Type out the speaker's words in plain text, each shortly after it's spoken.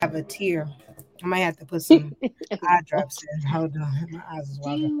have a tear. I might have to put some eye drops in. Hold on, my eyes is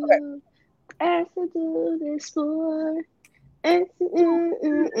watering. Okay. You asked to do this for. Mm, mm,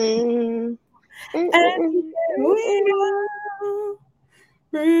 mm, mm, mm, And mm, here mm, we mm, go,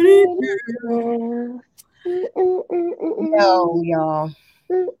 pretty girl. mm, mm, mm, mm, Yo, mm, y'all,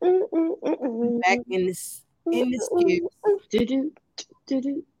 mm, mm, back mm, in this cube. do-do,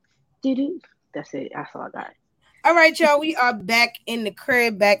 do-do, do-do. That's it. That's all I got. All right, y'all, we are back in the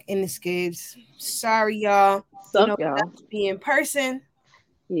crib, back in the skids. Sorry, y'all. You know, Sup, we got y'all? to be in person,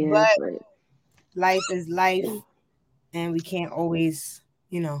 Yeah, but but life is life, and we can't always,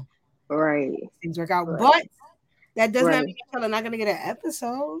 right, things work out. right, But that does not right. mean y'all are not gonna get an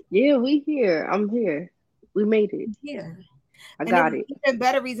episode Yeah, we here. I'm here. We made it. here. I And there's got an it. even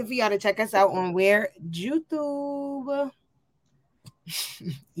better reason for y'all to check us out on where? YouTube.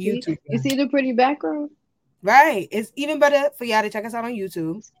 See, YouTube. you see the pretty background? Right. It's even better for y'all to check us out on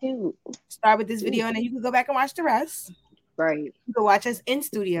YouTube. It's cute. Start with this Ooh, video and then you can go back and watch the rest. right, You can watch us in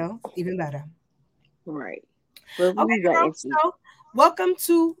studio. Even better. right. But Okay, we got girl. into So welcome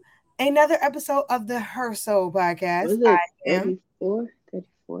to another episode of the Her Soul what podcast. is I it? am 34?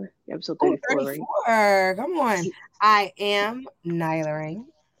 34? Episode oh 34, right? 34. Come on. I am Nyla Ring.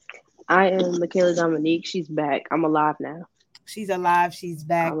 I am Michaela Dominique. She's back. I'm alive now. She's alive. She's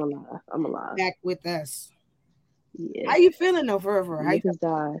back. I'm alive. I'm alive. Back with us. Yeah. How you feeling though, for How you Niggas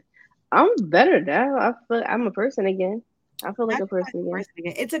died. I'm better now. I feel I'm a person again. I feel like Not a like person a again. person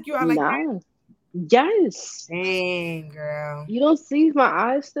again. It took you out like that. Nah. Yes. Dang, girl. You don't see my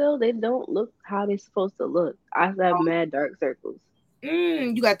eyes still? They don't look how they're supposed to look. I have Oh, mad dark circles.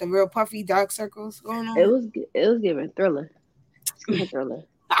 you got the real puffy dark circles going It on. was it was giving thriller. It's giving thriller.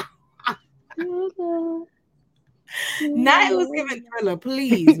 Thriller. Not it was Thriller. giving thriller,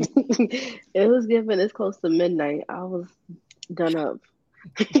 please. It was giving it's close to midnight. I was done up.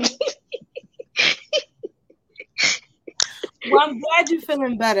 Well, I'm glad you're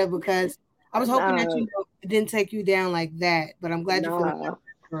feeling better because I was hoping that Nah, it didn't take you down like that. But I'm glad you're feeling nah. better,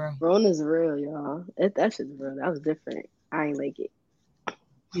 girl. Rona's real, y'all. That shit's real. That was different. I ain't like it.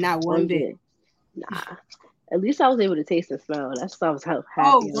 Not one One bit. bit. Nah. At least I was able to taste and smell. That's why I was Oh,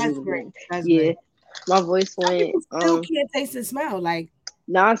 happy a that's little great. bit. That's Yeah. great. My voice Some went. people still can't taste and smell. Like,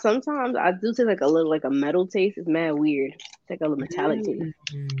 Nah. Sometimes I do taste like a little like a metal taste. It's mad weird. It's like a little metallic taste.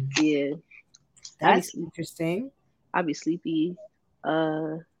 mm, Yeah. that is That's interesting. I be sleepy.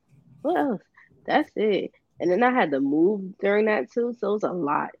 Uh. What else? That's it. And then I had to move during that too, so it was a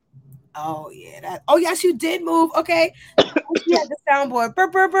lot. Oh yeah, that. Oh yes, you did move. Okay, we had the soundboard. Brr,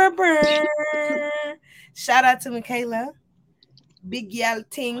 brr, brr, brr. Shout out to Michaela. Big Yell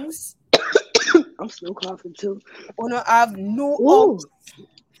Tings, I'm still coughing too. owner of New Ooh. Oaks,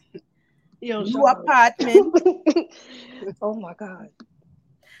 Yo, New shut up. Apartment. Oh my god.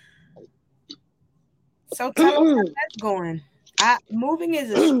 So tell us how that's going. Moving is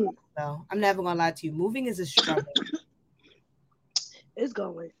a struggle, though. I'm never gonna lie to you. Moving is a struggle. It's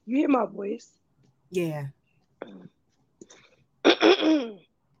going. You hear my voice? Yeah.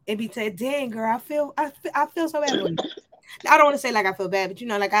 It be saying, "Dang, girl, I feel so bad for you." I don't want to say like I feel bad,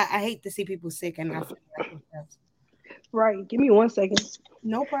 but like I hate to see people sick, and I feel like themselves. Right. Give me 1 second.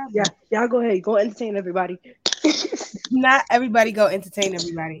 No Yeah, problem. y'all go ahead. Go entertain everybody. Not everybody go entertain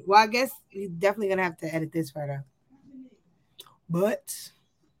everybody. Well, I guess you're definitely gonna have to edit this part out. But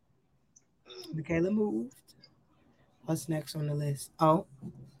Michaela moved. What's next on the list? Oh,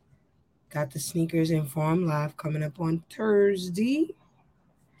 got the sneakers inform live coming up on Thursday.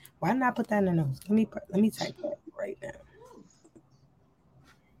 Why didn't I put that in the notes? Let me type that right now.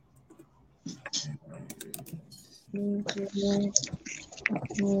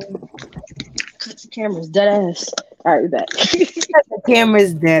 Cut the cameras, dead ass. All right, we back. The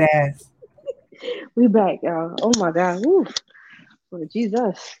camera's dead ass. We back, y'all. Oh my god. Woo. Oh,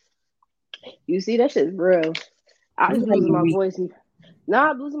 Jesus. You see that shit's real. I You just gotta losing be my weak. voice.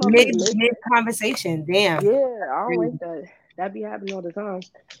 Nah, I'm losing my voice. Mid conversation. Damn. Yeah, I don't like that. That be happening all the time.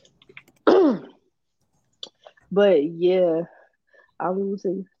 But yeah, I moved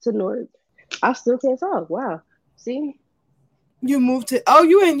to North. I still can't talk. Wow. See? You moved to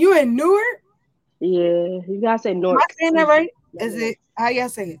you in Newark? Yeah, you gotta say Am I Nork. saying that right? Not Is Nork. it how y'all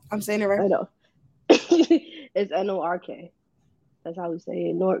say it? I'm saying it right. I know. It's Nork. That's how we say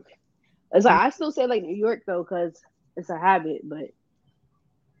it, Nork. It's like I still say like New York though, cause it's a habit. But I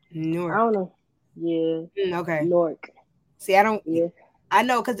Newark. don't know. Yeah, Okay. Nork. See, I don't. Yeah. I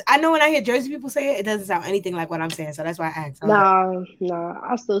know because I know when I hear Jersey people say it, it doesn't sound anything like what I'm saying. So that's why I asked. I was like, Nah.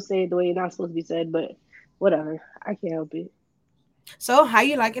 I still say it the way it's not supposed to be said, but whatever. I can't help it. So how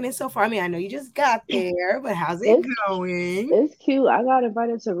you liking it so far? I mean, I know you just got there, but how's it It's going? it's cute. I got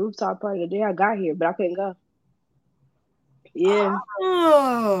invited to a rooftop party the day I got here, but I couldn't go. Yeah, I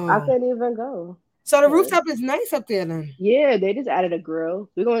Oh, couldn't even go. so the 'Cause rooftop is nice up there then. yeah, they just added a grill.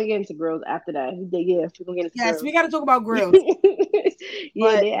 We're gonna get into grills after that. Yeah, we're gonna get into Yes, grills. we got to talk about grills,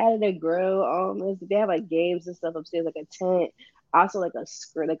 Yeah, but they added a grill. They have like games and stuff upstairs, like a tent. Also, like a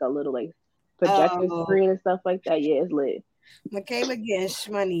screen, like a little like projector oh, screen and stuff like that. Yeah, it's lit. Michaela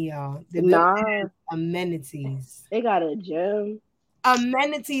getting money, y'all. The building Nah, has amenities. they got a gym.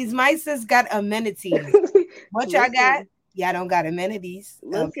 Amenities. My sis got amenities. What y'all got? Listen, Y'all don't got amenities.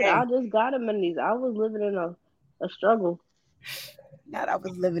 listen. Okay. I just got amenities. I was living in a struggle. Not I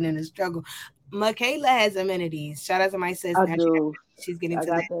was living in a struggle. Michaela has amenities. Shout out to my sis. I Now do. she's getting I to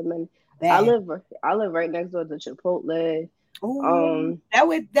got that the amenities. bad. I live right next door to Chipotle. Oh, Um, that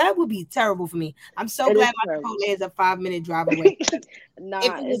would be terrible for me. I'm so it is glad my terrible. Chipotle is a 5 minute drive away. If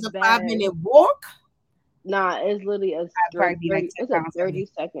Nah, it was it's a five bad. minute walk, Nah, it's literally I'd probably be like 10 It's a pounds heavier. 30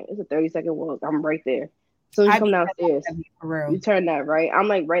 second. It's a 30-second walk. I'm right there. As soon as you I'd come be 10 pounds downstairs, heavier for real. you turn that right. I'm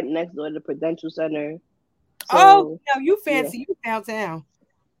like right next door to the Prudential Center. Oh So no, you yeah, fancy, you downtown.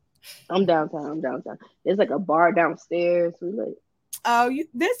 I'm downtown. I'm downtown. There's like a bar downstairs. We Oh,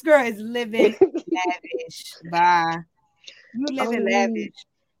 this girl is living like lavish. Bye. You living um lavish.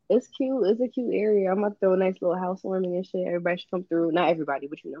 it's cute. It's a cute area. I'm gonna throw a nice little housewarming and shit. Everybody should come through. Not everybody,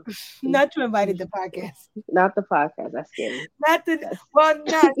 but you know. Not to invited the podcast. Not the podcast. That's scary. Not the That's well,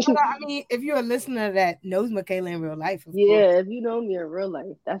 no. I mean, if you're a listener that knows Michaela in real life, of course. yeah, if you know me in real life,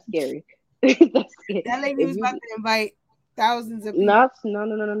 that's scary. That's scary. That lady If was about you to invite thousands of people. not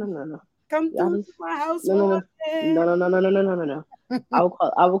no. Come Y'all through to just my house no no one no no no no no no no no no no.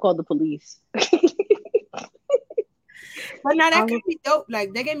 I will call the police. But now I that could will, be dope.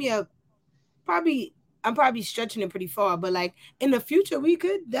 Like they gave me a probably I'm probably stretching it pretty far, but like in the future we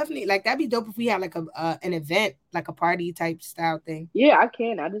could definitely like that'd be dope if we had like a an event, like a party type style thing. yeah, I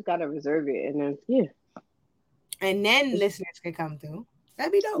can. I just gotta reserve it and then yeah. And then It's, listeners could come through.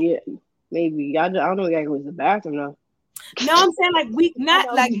 That'd be dope. yeah, maybe. I don't know if I can use the bathroom though. No, I'm saying like we I not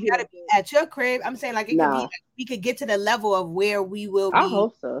know like we you be gotta like be that. at your crib. I'm saying like it could be Nah, like, we could get to the level of where we will I be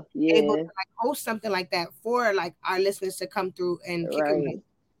hope so. able to Yeah, like host something like that for like our listeners to come through and kick it with. right.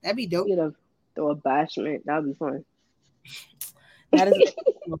 That'd be dope. You know, throw a bashment. That'd be fun. That is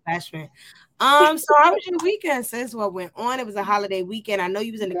a passion. So how was your weekend, sis? What went on? It was a holiday weekend. I know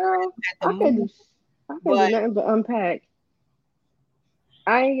you was in the crib Girl, at the move, I can't do but nothing but unpack.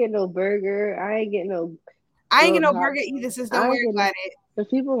 I ain't get no burger. I ain't get I ain't no get no hot burger dog. either, sis. Don't I worry ain't get no. about it. The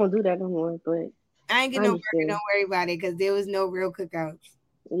people won't do that no more. But I ain't get I no burger. understand. Don't worry about it because there was no real cookouts.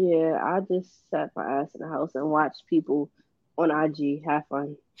 Yeah, I just sat my ass in the house and watched people on IG have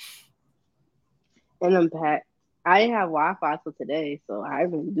fun and unpack. I didn't have Wi-Fi till today, so I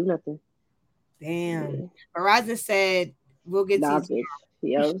didn't really do nothing. Damn. Yeah. Verizon said we'll get to Nah, you. bitch.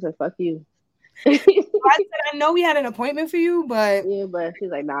 Yeah, I said fuck you. I said I know we had an appointment for you, but Yeah, but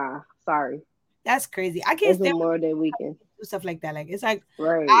she's like, nah, sorry. that's crazy. I can't It's stand Memorial Day when weekend. do stuff like that. Like it's like I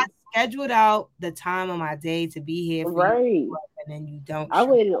Right. scheduled out the time of my day to be here for you, Right. and then you don't I show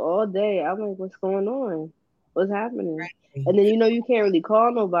waited all day. I'm like, what's going on? What's happening? up. And then you can't really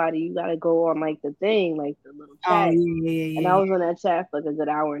call nobody. You gotta go on like the thing, like the little Oh chat. And I yeah. was on that chat for like a good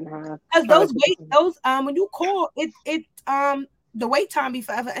hour and a half Because trying to figure something. those when you call it the wait time be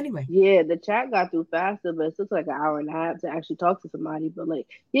forever anyway. Yeah, the chat got through faster, but it took like an hour and a half to actually talk to somebody. But like,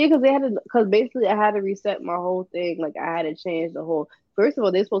 yeah, because because basically I had to reset my whole thing. Like I had to change the whole. First of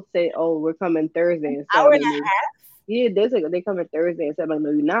all, they're supposed to say, "Oh, we're coming Thursday," instead Hour of and like, a "No." half, Yeah, there's like they coming Thursday instead of like,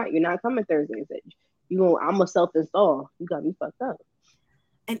 "No, you're not. You're not coming Thursday." Instead, you going I'm a self install. You got me fucked up.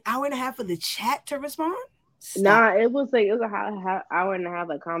 an hour and a half for the chat to respond. Stop. Nah, it was a hour and a half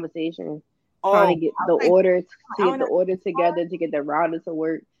like conversation trying to Oh, get I was like, an hour and the a order together to get the router to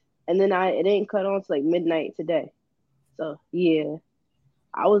work, and then it didn't cut on to like midnight today. So yeah,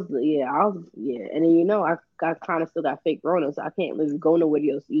 and then I got kind of still got fake Rona, so I can't really go nowhere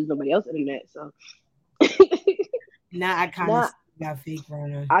else use nobody else's internet. So now I kind of now got fake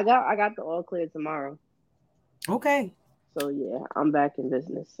runner. I got the all clear tomorrow. Okay, So yeah, I'm back in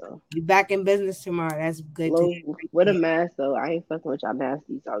business. So you back in business tomorrow. That's good to low with a hear. mask though. I ain't fucking with y'all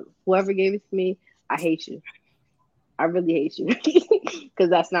nasty. So whoever gave it to me, I hate you. I really hate you because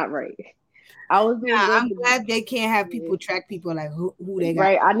that's not right. I was doing Nah, good I'm for glad they can't have yeah, people track people like who they got.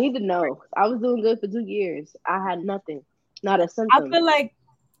 right. I need to know. I was doing good for 2 years. I had nothing, not a I symptom. feel like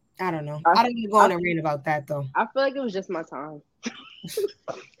I don't know. I I don't even go I, on a rant about that though. I feel like it was just my time.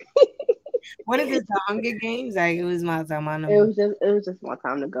 What is it? The Hunger Games? Like it was my time. It was just my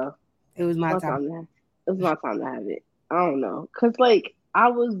time to go. It was my My time. time to have. It was my time to have it. I don't know, cause like I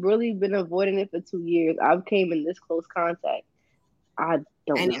was really been avoiding it for 2 years. I've came in this close contact. I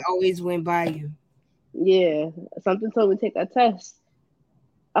don't And it know. always went by you. Yeah, something told me to take that test.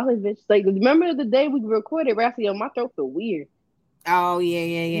 I was like, bitch, like remember the day we recorded? Where I said, yo, my throat feel weird. Oh yeah,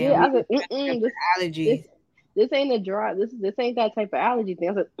 yeah, yeah. Yeah, I We was was like, messing up mm-mm, the this allergies. this ain't a dry. This ain't that type of allergy thing.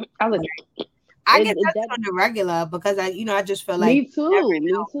 I was like, I get that tested on the regular because I just feel like me you never too,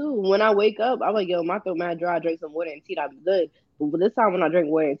 me too. When I wake up, I'm like, yo, my throat mad dry. I drink some water and tea, I'll be good. But this time when I drink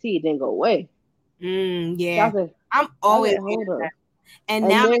water and tea, it didn't go away. So Yeah. I'm I was always like, getting hold on. tested. And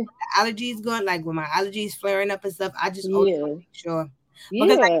now And like then with the allergies going, like when my allergies flaring up and stuff, I just always want yeah, to make sure. Because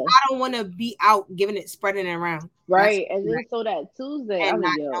like yeah, I don't want to be out giving it spreading it around. That's right. And then like so that Tuesday, I and was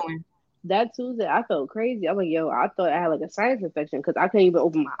like, not yo, knowing. that Tuesday, I felt crazy. I'm like, yo, I thought I had like a sinus infection because I couldn't even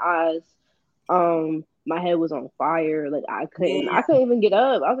open my eyes. My head was on fire. Like I Yeah. couldn't even get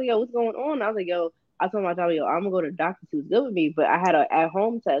up. I was like, yo, what's going on? I was like, yo, I told my doctor, yo, I'm gonna go to the doctor. She was good with me, but I had a at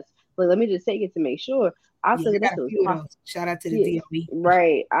home test. But let me just take it to make sure. I Yeah, took I it. This got a was few of those. Shout out to the yeah, DOE.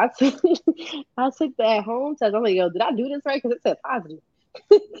 right. I took I took the at home test. I'm like, yo, did I do this right? Because it said positive.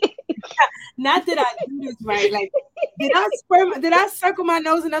 Not that I do this right. Like, did I circle my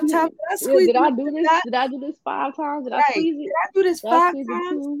nose enough times? Did I Yeah, squeeze did enough I do this? of Did I do this 5 times? Did I right? squeeze Did it? I do this Did I five squeeze the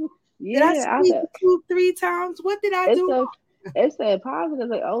times? tube? Did I Yeah, I squeeze said the tube 3 times? What did I it do said wrong? it said positive.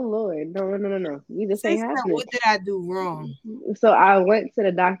 Like, oh Lord, no, no, no, no, we this ain't Sister, happening. what did I do wrong? So I went to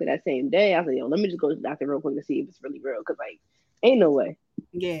the doctor that same day. I was like, yo, let me just go to the doctor real quick to see if it's really real. Cause like, ain't no way.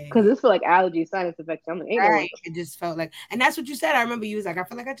 Yeah, Cause yeah. this feel like allergy, sinus infection. I'm like, ain't no Right. way. It just felt like, and that's what you said. I remember you was like, I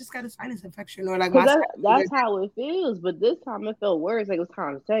feel like I just got a sinus infection, or like Cause my sinuses that's are how it feels. But this time it felt worse. Like it was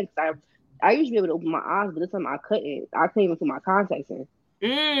kind of tense. I usually be able to open my eyes, but this time I couldn't. I couldn't even put my contacts in.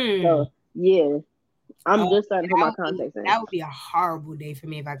 Mm. So yeah, I'm Oh, just starting to put my contacts in. that would be a horrible day for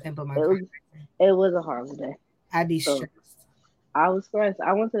me if I couldn't put my It was contacts in. it was a horrible day. I'd be So stressed. I was stressed.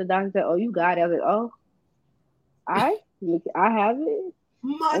 I went to the doctor and said, oh, you got it. I was like, oh, I I have it.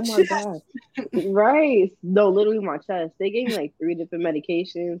 My Oh my chest. god. Right. No, literally my chest. They gave me like 3 different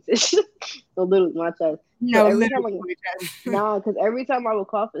medications. So literally my chest. So No, every literally time I my chest. nah, because every time I would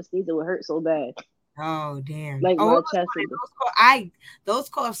cough or sneeze, it would hurt so bad. Oh damn. Like Oh, my what was chest funny? would. Those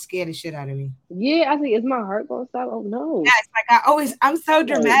coughs scared the shit out of me. Yeah, I think is my heart gonna stop? Oh Yeah, no. it's like I'm so Like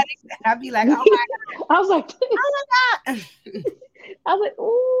dramatic that I'd be like, oh my I was like god. I was like,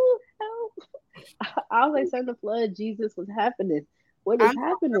 ooh, help. I was like, send the flood, Jesus, what's happening? What is I'm so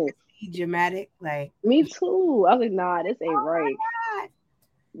happening? purposely dramatic. Like, Me too. I was like, nah, this ain't oh right. my god.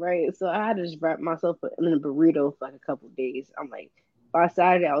 Right. So I had to just wrap myself in a burrito for like a couple of days. I'm like, by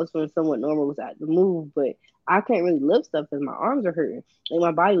Saturday I was feeling somewhat normal, was at the move, but I can't really lift stuff because my arms are hurting. Like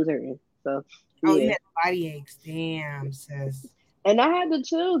my body was hurting. So Oh, you yeah. had body aches. Damn, sis. And I had to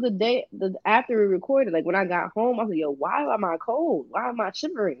chill the after we recorded. Like when I got home, I was like, yo, why am I cold? Why am I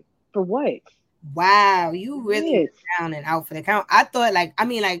shivering? For what? Wow, you really Yeah. went down and out for the count. I thought like I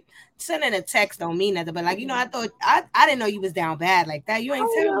mean like sending a text don't mean nothing, but like I thought I didn't know you was down bad like that. You I ain't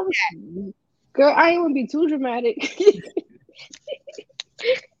don't tell me know. Girl, I ain't want to be too dramatic.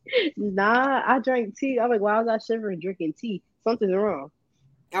 Nah, I drank tea. I'm like, why was I shivering drinking tea? Something's wrong.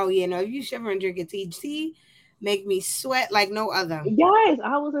 oh yeah, no, if you shiver and drink a tea make me sweat like no other. Yes,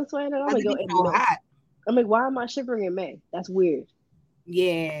 I wasn't sweating. I'm Cause like, it yo, be in so May. hot. I'm like, why am I shivering in May? That's weird. Like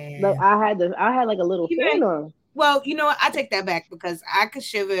Yeah. I had like a little You fan know, on. well, you know what? I take that back because I could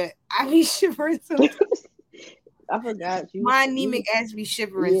shiver. I be shivering sometimes. I forgot My anemic ass be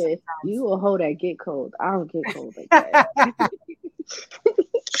shivering yeah, sometimes. you a hoe that get cold. I don't get cold like that.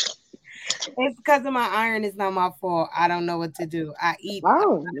 It's because of my iron. It's not my fault. I don't know what to do. I eat I a lot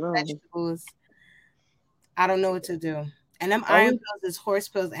don't of know. vegetables. I don't know what to do. And them iron Only pills is horse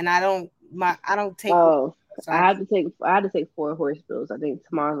pills, and I don't take one, oh, so I can't. I had to take 4 horse pills. I think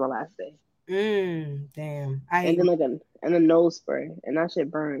tomorrow's my last day. Damn. I And hate. then like a nose spray. And that shit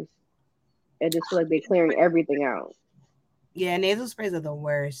burns. It just feel like they're clearing everything out. Yeah, nasal sprays are the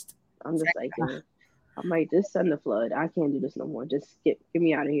worst. I'm It's just like, yo, I might just send the flood. I can't do this no more. Just get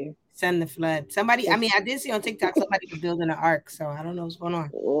me out of here. send the flood. Somebody. I Just mean, I did see on TikTok somebody was building an ark, so I don't know what's going on.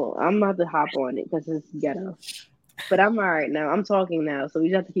 well, I'm about to hop on it because it's ghetto. But I'm all right now. I'm talking now, so we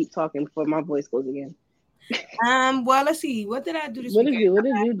just have to keep talking before my voice goes again. Well, let's see. What did I do this weekend? What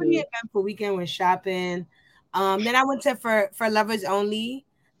did you Pretty do? eventful weekend with shopping. Then I went to for lovers only.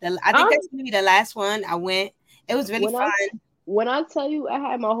 I think I'm that's gonna be the last one. I went. It was really when fun. I tell you I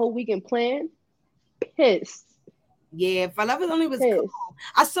had my whole weekend planned, pissed. Yeah, for lovers only was cool. Pissed.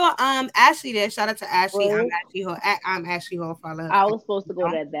 I saw Ashley there. Shout out to Ashley. Right? I'm Ashley Hall for love. I was supposed to go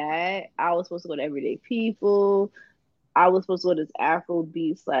to that. I was supposed to go to Everyday People. I was supposed to go to this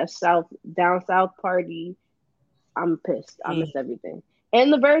Afrobeat / South down South party. I'm pissed. I Mm. missed everything.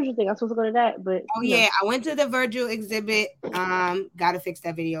 And the Virgil thing. I'm supposed to go to that, but Oh yeah, I went to the Virgil exhibit. Gotta fix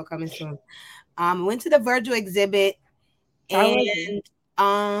that video coming soon. Went to the Virgil exhibit, how was it?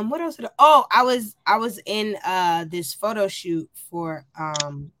 and what else? Oh, I was in this photo shoot for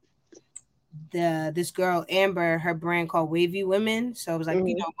this girl Amber, her brand called Wavy Women. So it was like,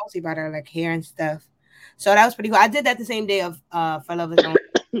 Mm-hmm. mostly about her like hair and stuff. So that was pretty cool. I did that the same day of For Love Is On.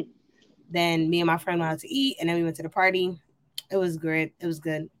 Then me and my friend went out to eat, and then we went to the party. It was great. It was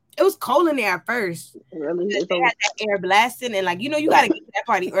good. It was cold in there at first. Really? Because It's they over. had that air blasting, and like, you gotta get to that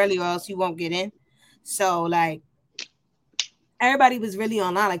party early or else you won't get in. So like everybody was really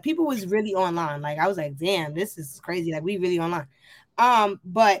online. Like people was really online. Like I was like, damn, this is crazy. Like we really online.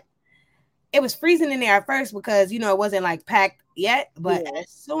 But it was freezing in there at first because it wasn't like packed yet. But Yeah. as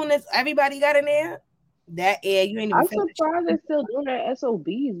soon as everybody got in there, that air you ain't even I'm feel the surprised shit. they're still doing that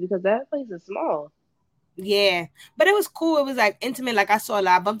SOBs because that place is small. Yeah, but it was cool. It was like intimate. Like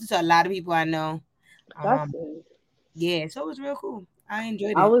I bumped into a lot of people I know. That's Um, it. yeah, so it was real cool. I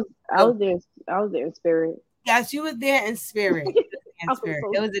enjoyed I it. was I So was there I was there in spirit. yes, you was there in spirit. You was there in I was spirit.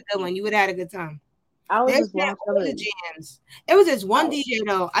 so It was a good one. You would have had a good time. I was There's just been watching. all the jams. It was just I, one DJ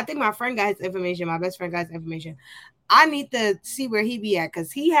though. I think my friend got his information. My best friend got his information. I need to see where he be at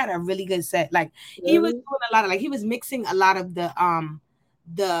because he had a really good set. Like he was really? doing a lot of he was mixing a lot of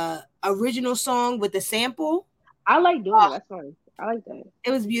the original song with the sample. I like doing Oh, that. That's fun. I like that.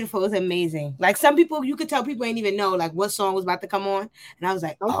 it was beautiful. It was amazing. Like some people, you could tell people ain't even know like what song was about to come on, and I was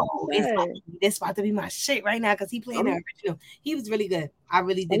like, I'm so oh, sad. this about to be my shit right now because he playing the I'm original. He was really good. I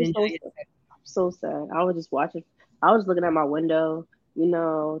really did I'm enjoy so it. sad. I'm so sad. I was just watching. I was looking at my window,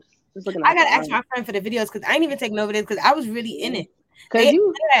 just looking I at the gotta ask art. my friend for the videos because I didn't even take no videos because I was really in Yeah. it. Cause They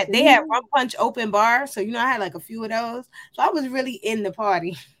you, they had you Rum Punch open bar, so I had like a few of those. So I was really in the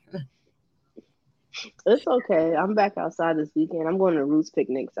party. it's okay. I'm back outside this weekend. I'm going to Roots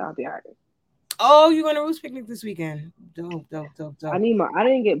picnic, so I'll be alright. Oh, you going to Roost picnic this weekend? Dope, dope, dope, dope. I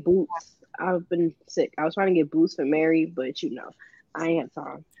didn't get boots. I've been sick. I was trying to get boots for Mary, but I ain't had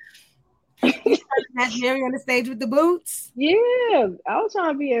time. You trying to match Mary on the stage with the boots? Yeah, I was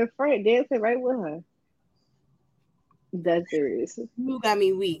trying to be in front, dancing right with her. That's serious. You got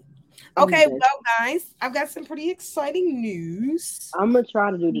me weak. I'm Okay, dead. well, guys, I've got some pretty exciting news. I'm gonna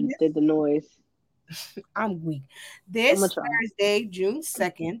try to do This, the noise. I'm weak. I'm gonna This try. Thursday, June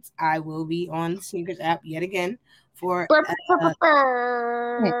 2nd, I will be on the Sneakers app yet again for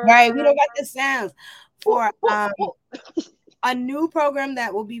right. We don't got the sounds for a new program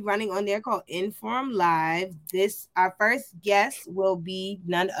that will be running on there called Inform Live. This our first guest will be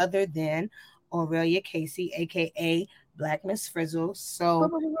none other than Aurelia Casey, aka Black Miss Frizzle.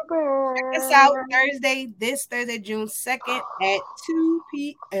 So check us out this Thursday, June 2nd at 2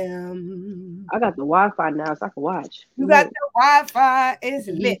 p.m. I got the Wi-Fi now, so I can watch. You got Look, the Wi-Fi. It's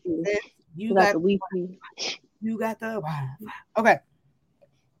the lit. Wi-Fi. Sis. I You got got the Wi-Fi. you got the Wi-Fi. Okay.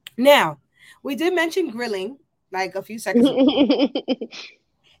 Now, we did mention grilling like a few seconds ago. Oh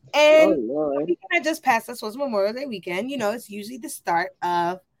And the Lord, weekend that just passed us was Memorial Day weekend. It's usually the start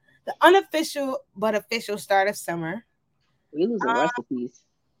of the unofficial but official start of summer. we losing Uh, recipes.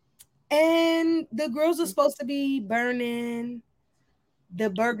 and the grills are supposed to be burning. The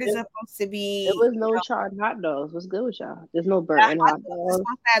burgers There, are supposed to there be, was no charred hot dogs. What's good with y'all? There's no the burnt hot hot dogs are dogs.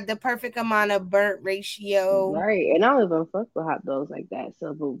 supposed to have the perfect amount of burnt ratio. Right, and I don't even fuck with hot dogs like that.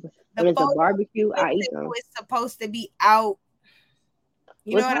 So, but The when it's a photo barbecue, I eat table them. is supposed to be out.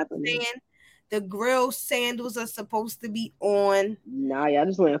 You know What's what I'm happening? saying? The grill sandals are supposed to be on. Nah, y'all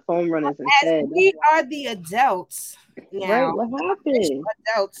just went foam runners As instead. we are the adults Right, now, what official happened?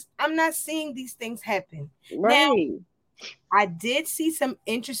 adults, I'm not seeing these things happen. Now, Right. I did see some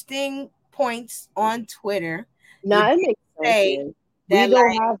interesting points on Twitter. It Nah, it did makes sense. say Yeah. that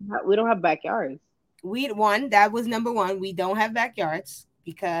like We don't have backyards. that was number one. We don't have backyards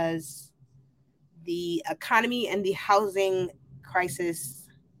because the economy and the housing crisis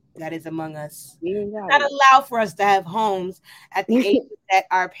that is among us We ain't got not allow for us to have homes at the age it. that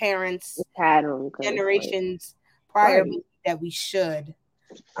our parents Had them because generations prior right. that we should.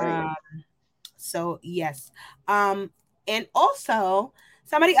 Right. Um, so yes. And also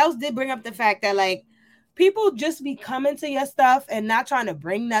somebody else did bring up the fact that like people just be coming to your stuff and not trying to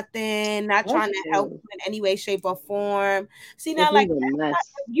bring nothing, not That's trying to help true. you in any way, shape, or form. See This now, is like a mess.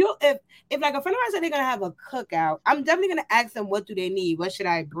 if like a friend of mine said they're gonna have a cookout, I'm definitely gonna ask them what do they need, what should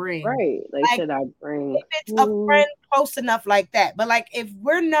I bring? Right. Like, Like should I bring if it's a food? friend close enough like that. But like if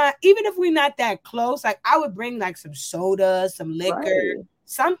we're not, even if we're not that close, like I would bring like some soda, some liquor, Right.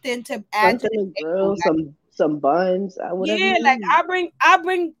 something to add to Something the to table. grill, Like, some buns, whatever Yeah, you like need.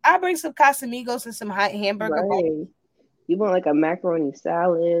 I bring some Casamigos and some hot hamburger bites. Right. You want like a macaroni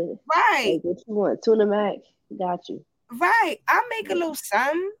salad? Right, Like what you want? Tuna mac? Got you. right. I make a little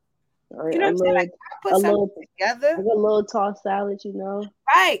something. All right, You know what I'm saying? Like I put a something little, together. like a little tossed salad, you know.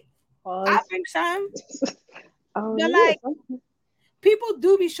 Right. I Pause. bring some. But Yeah. like people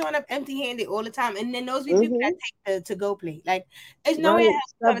do be showing up empty handed all the time. And then those be people that Mm-hmm. take the to go plate. Like it's no way in Right. hell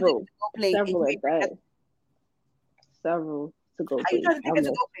you trying to take the Several, to go plate and several you like ain't bring that. nothing. Several to go How you plates. trying to take I'm a to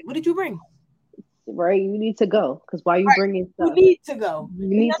like, go plate? What did you bring? right. You need to go because why you Right. bringing You stuff? need to go. You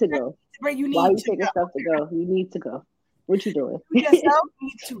It's need not to that go. you need to bring, you Why need you to taking go. stuff to go? You need to go. What you doing? You yourself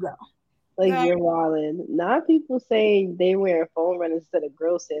need to go. Like Okay? you're wilding. Not people saying they wear foam runners instead of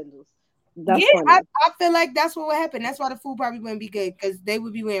grill sandals. Yeah, That's funny. I feel like that's what would happen. That's why the food probably wouldn't be good because they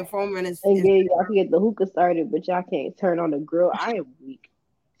would be wearing foam runners. And yeah, y'all can get the hookah started, but y'all can't turn on the grill. I am weak.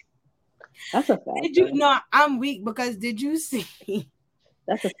 That's a fact, Did you? though. No, I'm weak because did you see?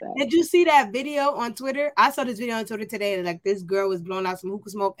 That's a fact. Did you see that video on Twitter? I saw this video on Twitter today. And like this girl was blowing out some hookah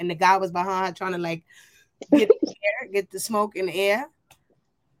smoke, and the guy was behind her trying to like get the smoke in the air.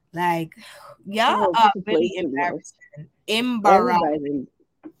 Like y'all Oh, are people play really too much. embarrassing. Everybody's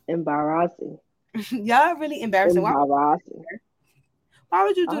embarrassing. Y'all really embarrassing. Embarrassing. Why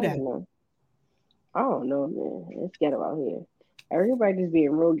would you I do that? don't know. I don't know, man. It's ghetto out here. Everybody just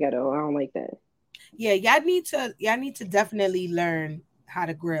being real ghetto. I don't like that. Yeah, y'all need to definitely learn how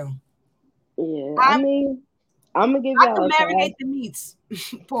to grill. Yeah, I I'm mean, I'm gonna give I y'all can a try. marinate the meats.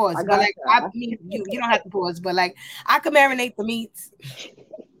 Pause. I But got like I y'all. mean you don't have to pause, but like I can marinate the meats.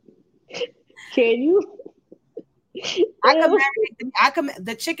 Can you? I can Ew. marinate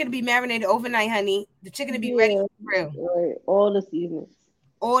the chicken to be marinated overnight, honey. The chicken to be ready Yeah, for the grill. right. All the seasons,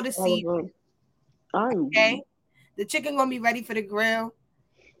 All the all of seeds, them. I'm okay? weak. The chicken gonna be ready for the grill.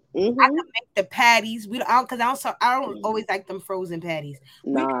 I Mhm. can make the patties. We don't because I don't always like them frozen patties.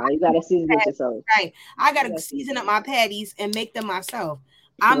 Nah, I you can gotta make the season it patties, yourself. right. I You gotta gotta season season up it. my patties and make them myself.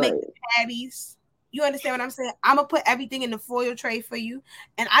 I make Right. the patties. You understand what I'm saying? I'm gonna put everything in the foil tray for you,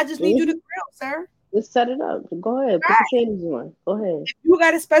 and I just need you to Mhm. grill, sir. Just set it up. Go ahead. Put the Right. panties on. Go ahead. If you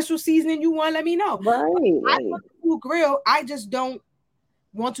got a special seasoning you want, let me know. But Right. I Like want to do grill. I just don't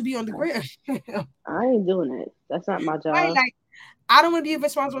want to be on the I, grill. I ain't doing that. That's not my Right? job. Like I don't want to be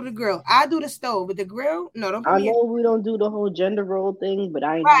responsible for the grill. I do the stove, but the grill, no, don't put I me in. know we don't do the whole gender role thing, but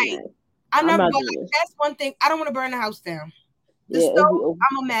I ain't doing Right. that. I'm I'm not, not but doing like, this. that's one thing. I don't want to burn the house down. The Yeah, if we, stove,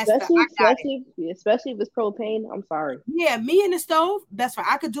 I'm a master. I especially, got it. especially, yeah, especially if it's propane. I'm sorry. Yeah, me and the stove, that's fine.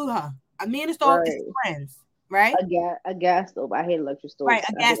 I could do her. Me and the stove is Right. friends, right? A gas stove. I hate electric Right. stoves.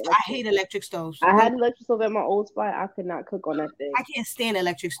 A I hate gas. I electric. hate electric stoves. I Don't. had electric stove at my old spot. I could not cook on that thing. I can't stand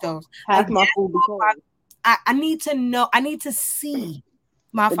electric stoves. A Half gas my food be stove, cold. I need to know. I need to see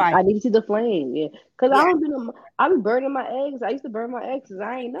my fire. I need to see the flame. Yeah, cause I Yeah, don't do them. I be burning my eggs. I used to burn my eggs. 'Cause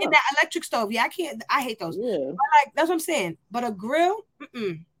I ain't in know. that electric stove. Yeah, I can't. I hate those. Yeah. But like that's what I'm saying. But a grill,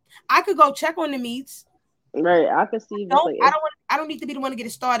 I could go check on the meats. Right. I could see if it's Don't like I don't want I don't need to be the one to get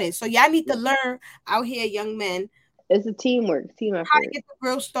it started. So y'all need to learn out here, young men, it's a teamwork, team how to effort. get the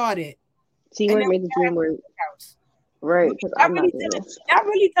grill started. And Teamwork then makes the dream work. house. Right. Because I'm not doing this. Y'all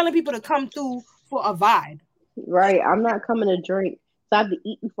really telling people to come through for a vibe. Right. I'm not coming to drink. So I have to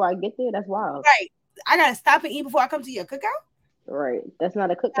eat before I get there. That's wild. Right. I gotta stop and eat before I come to your cookout. Right. That's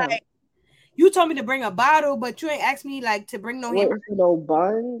not a cookout. Like, you told me to bring a bottle, but you ain't asked me like to bring no hamburger. What? No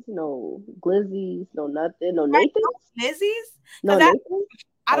buns, no glizzies, no nothing, no Right? Nathan's, No glizzies. no Because Nathan's.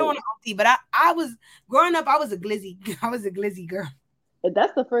 I don't Oh, want to OT, but I was growing up, I was a glizzy. I was a glizzy girl. if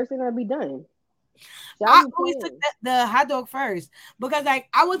that's the first thing I'd be done. Y'all I be always took playing. the hot dog first because like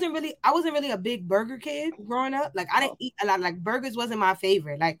I wasn't really a big burger kid growing up. Like I didn't Oh, eat a lot. Like burgers wasn't my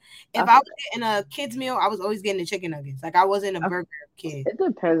favorite. Like I if I feel was getting a kids meal, I was always getting the chicken nuggets. Like I wasn't a that. burger kid. It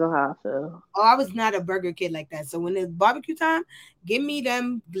depends on how I feel. Oh, I was not a burger kid like that. So when it's barbecue time, give me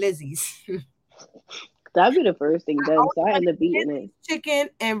them glizzies. That'd be the first thing I done. always So I end wanted up eating it. glizzies, chicken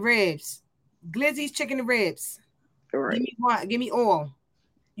and ribs. Glizzies, chicken and ribs. Give Right. me one. Give me all.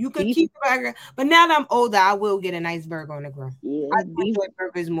 You could Beef, keep the burger, but now that I'm older, I will get a nice burger on the grill. yeah, I do enjoy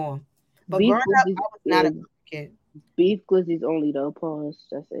burgers more. But beef growing up, glizzies, I was not yeah, a burger kid. beef glizzies only though. Pause.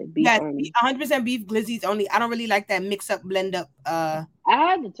 That's it. Beef Yes, only. 100% beef glizzies only. I don't really like that mix up, blend up I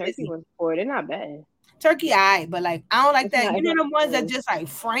had the turkey glizzy. ones before. They're not bad. Turkey, but like I don't like It's that. not. You It's know not the the ones that same. just like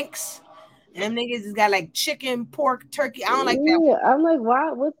Franks? And them niggas just got like chicken, pork, turkey. I don't like that. Yeah, I'm like,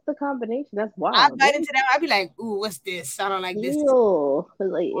 why? What's the combination? That's I wild. bite into that. I'd be like, ooh, what's this? I don't like this. Ew.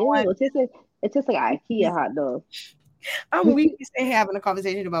 It's like, I want ew. It tastes like IKEA hot dog. I'm weak to stay having a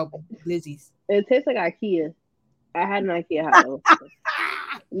conversation about glizzies. It tastes like IKEA. I had an IKEA hot dog.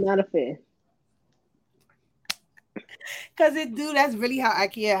 Not a fan. Cause it do. That's really how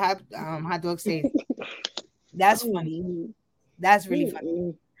IKEA hot dog taste. That's funny. Mm-mm. That's really funny.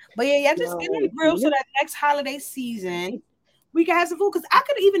 Mm-mm. But yeah, just get on the No. grill so that next holiday season we can have some food. Cause I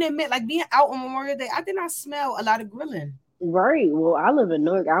could even admit, like being out on Memorial Day, I did not smell a lot of grilling. Right. Well, I live in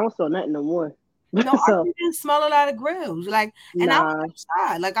Newark. I don't smell nothing no more. No, I So, really didn't smell a lot of grills. Like, and I was nah.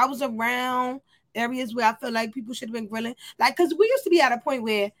 outside. Like I was around areas where I feel like people should have been grilling. Like, cause we used to be at a point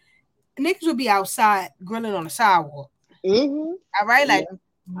where niggas would be outside grilling on the sidewalk. Mm-hmm. All right, like Yeah.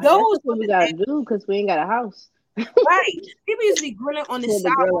 That's those just what we gotta do because we ain't got a house. right. People used to be grilling on the Pull the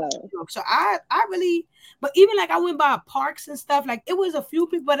grill sidewalk. out. So I really, but even like I went by parks and stuff. Like it was a few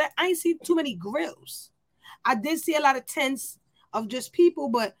people, but I ain't see too many grills. I did see a lot of tents of just people,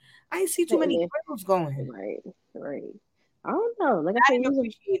 but I ain't see too many Sitting grills going. there. Right. Right. I don't know. Like I I said, didn't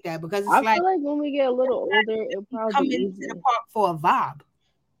appreciate that because it's I like feel like when we get a little older, it'll we probably be coming to the easier. park for a vibe.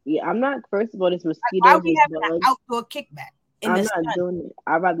 Yeah, I'm not. First of all, there's Like why mosquitoes, we there's having an bugs. outdoor kickback in the I'm not sun? doing it.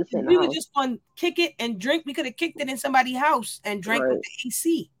 I'd rather sit If in the we were house. just going to kick it and drink, we could have kicked it in somebody's house and drank with Right. the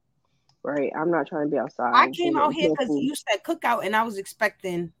AC. Right. I'm not trying to be I outside came out here doing because food. you said cookout and I was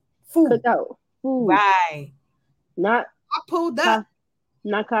expecting food. Cookout food, Right. not I pulled up. ca-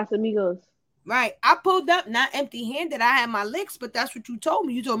 not Casamigos. Right. I pulled up not empty handed. I had my licks, but that's what you told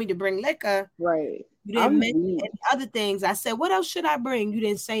me. You told me to bring liquor. Right. You didn't I'm mention weak. any other things. I said, what else should I bring? You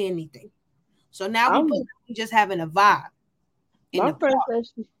didn't say anything. So now I'm we just having a vibe in my the friend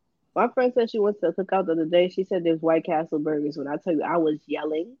park. said she went to a cookout the other day. She said there's White Castle burgers. When I tell you I was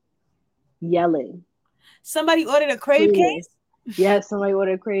yelling, Somebody ordered a crave screaming. case. Yes, somebody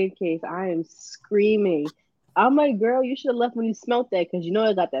ordered a crave case. I am screaming. I'm like, girl, you should have left when you smelt that because you know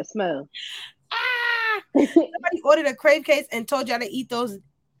I got that smell. Ah! Somebody ordered a crave case and told y'all to eat those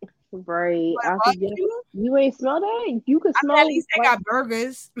Right. for I said, yeah, barbecue. you ain't smell that? You could I mean, at smell least they got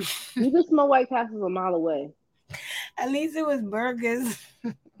burgers. White Castles a mile away. At least it was burgers.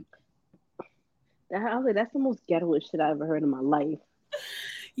 I was like, that's the most ghettoest shit I ever heard in my life.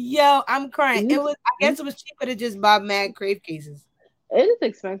 Yo, I'm crying. It You, was. I guess it was cheaper to just buy mad crave cases. it is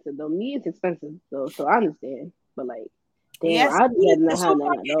expensive though. Meat is expensive though, so I understand. But like, damn, Yes, I'd rather the not have none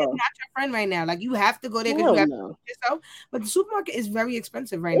supermarket at is all. not your friend right now. Like you have to go there because you Hell have to no. cook yourself. But the supermarket is very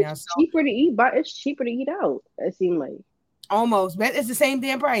expensive right now. It's So cheaper to eat, but it's cheaper to eat out. It seemed like, almost, but it's the same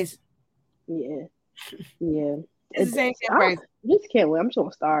damn price. yeah, yeah. It's the same damn I price. just can't wait. I'm just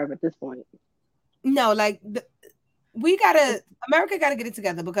gonna starve at this point. No, like America gotta get it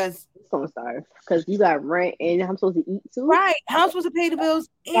together because I'm just gonna starve because you got rent and I'm supposed to eat too. right, how I'm supposed to pay the bills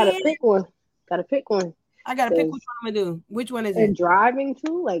Gotta and pick one. Gotta pick one. I gotta pick which one I'm gonna do. Which one is And it? driving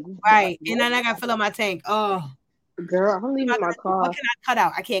too, like Right, and then I gotta fill up my tank. Oh, girl, I'm leaving my what car. can I cut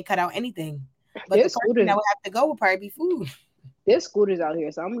out? I can't cut out anything. But There's the first thing scooters. that would have to go would probably be food. There's scooters out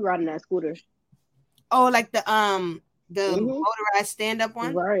here, so I'm riding that scooter. Oh, like the motorized stand up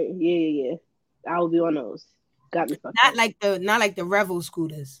one. Right? Yeah. I will be on those. Got me fucked Not up. like the Revel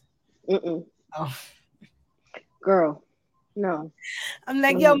scooters. Mm-mm. Oh, Girl, no. I'm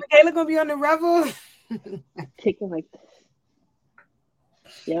like, yo, Michaela gonna be on the Revel. Kicking like this.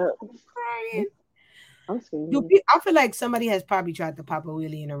 Yep. Crying. I'm screaming. I feel like somebody has probably tried to pop a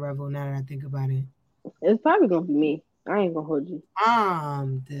wheelie in a Revel. Now that I think about it, It's probably gonna be me. I ain't gonna hold you.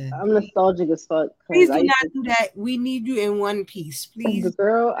 I'm nostalgic as fuck. Please do not do that. We need you in one piece, please.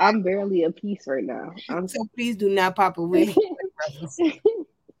 Girl, I'm barely a piece right now. So please do not pop a wheelie.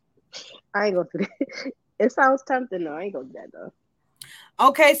 I ain't gonna do that. It sounds tempting though. I ain't gonna do that though.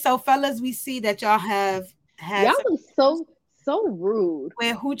 Okay, so fellas, we see that y'all have had y'all was so rude.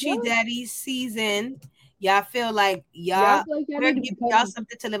 With Hoochie Daddy season, y'all feel like we're giving y'all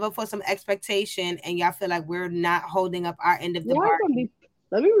something to live up for, some expectation, and y'all feel like we're not holding up our end of the bargain.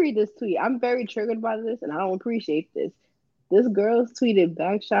 Let me read this tweet. I'm very triggered by this, and I don't appreciate this. This girl tweeted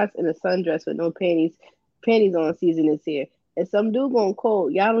back shots in a sundress with no panties. Panties on season is here. And some dude going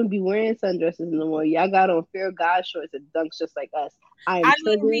cold. Y'all don't be wearing sundresses no more. Y'all got on Fear God shorts and dunks just like us. I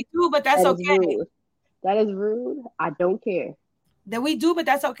mean, we do, but that's okay. Rude. That is rude. I don't care. That we do, but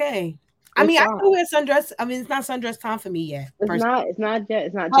that's okay. I mean, I do wear sundress. I mean, it's not sundress time for me yet. It's not yet.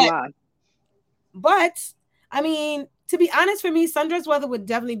 It's not July. But I mean, to be honest, for me, sundress weather would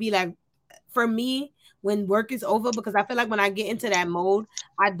definitely be like for me when work is over, because I feel like when I get into that mode,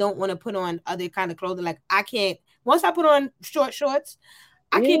 I don't want to put on other kind of clothing. Like I can't. Once I put on short shorts,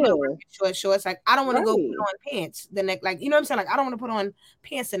 I can't put on short shorts. Like I don't want to go put on pants the next. Like you know what I'm saying. Like I don't want to put on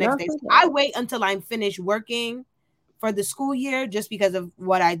pants the next day. So I wait until I'm finished working for the school year, just because of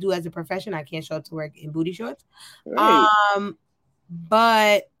what I do as a profession. I can't show up to work in booty shorts. Right.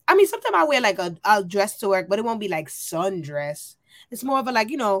 But I mean, sometimes I wear like a dress to work, but it won't be like sundress. It's more of a like,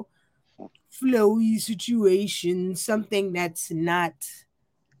 you know, flowy situation, something that's not,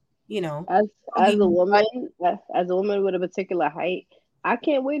 As as a hugging. woman, as a woman with a particular height, I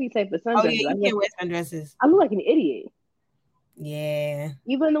can't wear these type of Oh yeah, sundresses. you can't wear sundresses. I look like an idiot. Yeah.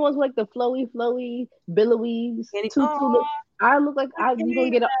 Even the ones with, like the flowy, billowy, tutu Oh, look. I look like you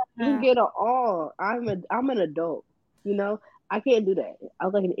gonna get a you can yeah. get a all. I'm an adult. You know, I can't do that. I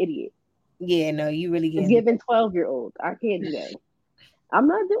look like an idiot. Yeah, no, you really It's can't do giving 12-year-old. I can't do that. I'm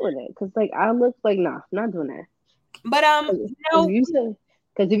not doing it because like I look like nah, I'm not doing that. that. But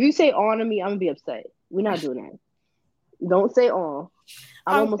Because if you say on to me, I'm gonna be upset. We're not doing that. Don't say on.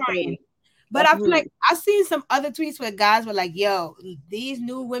 I'm I'm almost crying. 30. But That's I feel like rude. I seen some other tweets where guys were like, "Yo, these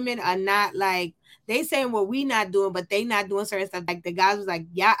new women are not like they saying what we not doing, but they not doing certain stuff." Like the guys was like,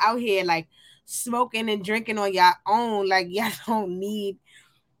 "Y'all out here like smoking and drinking on your own. Like y'all don't need,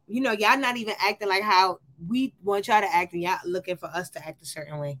 y'all not even acting like how we want y'all to act, and y'all looking for us to act a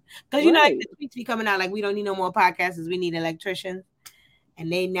certain way." Because like Right. the tweets be coming out like we don't need no more podcasters, we need electricians,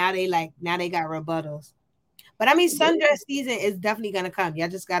 and they got rebuttals. But I mean, sundress season is definitely gonna come. Y'all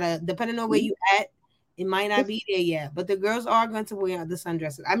just gotta, depending on where you at, it might not Just be there yet. But the girls are going to wear the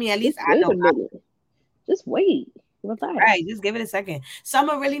sundresses. I mean, at least just I wait know. a minute. Just wait. Relax. Right, just give it a second.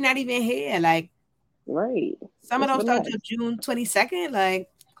 Some are really not even here. Like Right. some of Just those start relax. till June 22nd. Like,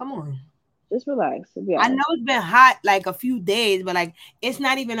 come on. Just relax. It'll be I alright. know it's been hot like a few days, but like it's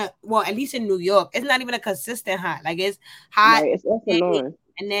not even at least in New York, it's not even a consistent hot. Like it's hot Right. It's off and today, on.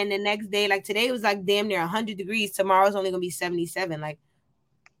 and then the next day, like today was like damn near 100 degrees. Tomorrow's only gonna be 77. Like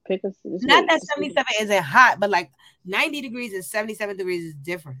Pick us. Just not wait. that 77 isn't hot, but like 90 degrees and 77 degrees is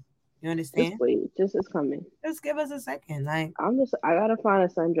different. You Just understand? wait. Just it's coming. Just give us a second. Like, I gotta find a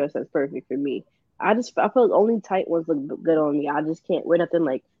sundress that's perfect for me. I feel like only tight ones look good on me. I just can't wear nothing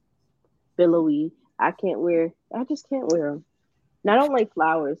like billowy. I just can't wear them. And I don't like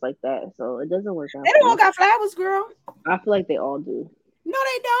flowers like that, so it doesn't work they out for don't all me. got flowers, girl. I feel like they all do. No,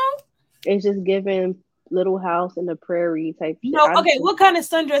 they don't. It's just giving Little House in the Prairie type shit. No, okay, what kind of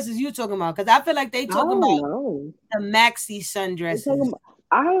sundresses you talking about? Because I feel like they I talking don't about know. the maxi They talking sundresses. about,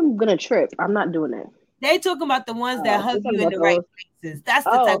 I'm gonna trip. I'm not doing that. They talking about the ones that Oh, hug they talking you in about the right those. places. That's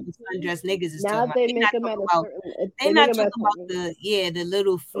the type Oh, of sundress niggas is now talking about. they They make not them at talking a about. certain. They They make not them at a talking about certain. the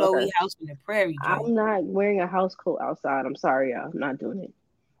little flowy Okay. house on the prairie joint. I'm not wearing a house coat outside. I'm sorry, y'all. I'm not doing it.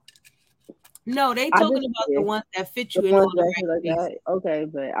 No, they I talking just about the yeah, ones that fit the you in all ones the that right feel like places. that. Okay,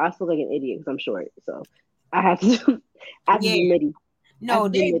 but I still look like an idiot because I'm short. So I have to. I have to Yeah. do midi. I have No, to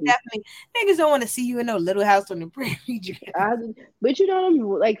do they midi. definitely niggas don't want to see you in no little house on the prairie joint. I have to, but you know them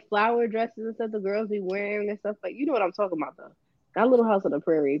like flower dresses and stuff the girls be wearing and stuff like you know what I'm talking about though. That Little House on the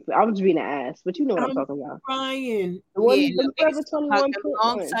Prairie. I'm just being an ass, but you know what I'm I'm talking about. crying. The Yeah, one, no, the niggas Forever is talking about 21 them print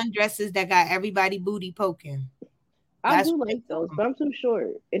long one. sundresses that got everybody booty poking. I That's do what they like those, talking but about. I'm too short.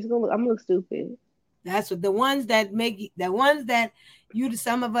 I'm gonna look stupid. That's what the ones that the ones that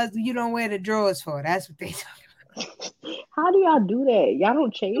some of us you don't wear the drawers for. That's what they How do y'all do that? Y'all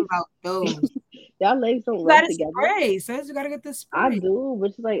don't talking chase? about those. Y'all legs don't You rub gotta together? spray, sis. You gotta get the I spray. do,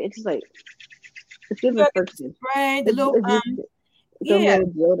 but it's You giving gotta get the friction. spray, the It's, little it's just the yeah, little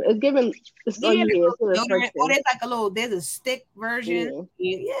deodorant. It's giving it's yeah, yeah, the it's giving little deodorant. Or friction. there's a stick version.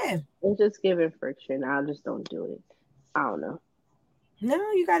 Yeah, Yeah. it's just giving friction. I just don't do it. I don't know. No,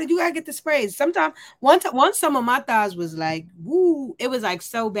 you gotta get the sprays. Sometimes one summer my thighs was like, woo, it was like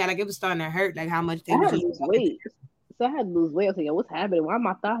so bad, like it was starting to hurt, like how much I they was had to just lose talking to. weight. So I had to lose weight. I was like, yo, what's happening? Why are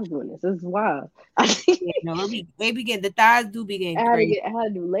my thighs doing this? This is wild. Yeah, no, they be getting the thighs do be getting crazy. I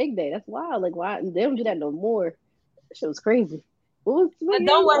had to do leg day. That's wild. Like why they don't do that no more. That shit was crazy. What But year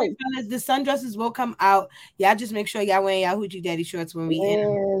don't was worry, that? fellas, the sundresses will come out. Y'all just make sure y'all wearing y'all hoochie daddy shorts when we in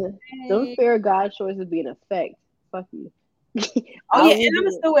them. Man, those Okay. fair God choices be in effect. Fuck you. Oh I yeah, will and I'm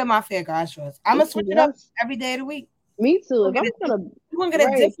gonna do still wear my fair guy shorts. I'm gonna it. switch it up That's every day of the week. me too. We'll If get I'm a gonna you gonna get a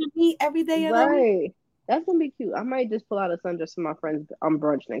right, different me every day of the week. right. That's gonna be cute. I might just pull out a sundress for my friends on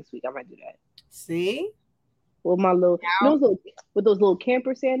brunch next week. I might do that. See? With my little, Now with those little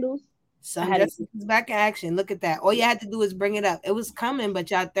camper sandals. I had sundresses is back in action. Look at that. All you had to do is bring it up. It was coming, but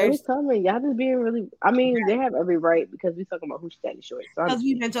y'all it was thirsty. coming. Y'all just being really. I mean, they have every right because we talking about hoochie daddy shorts. So I Because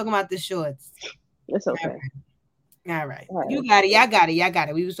we've understand. been talking about the shorts. It's All okay. right. All right. All right. You got it. Y'all got it. Y'all got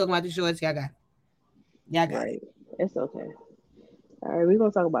it. We was talking about the shorts. Y'all got it. Y'all got it. Right. It's okay. All right. We're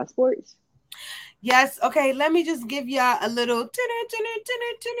gonna talk about sports. Yes. Okay. Let me just give y'all a little.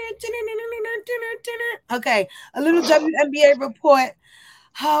 Okay. A little WNBA report.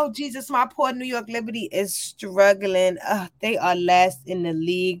 Oh, Jesus. My poor New York Liberty is struggling. They are last in the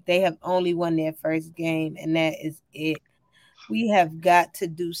league. They have only won their first game, and that is it. We have got to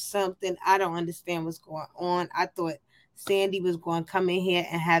do something. I don't understand what's going on. I thought Sandy was going to come in here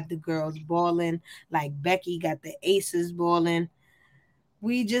and have the girls balling, like Becky got the aces balling.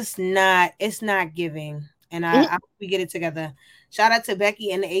 We just not, it's not giving. And I hope we get it together. Shout out to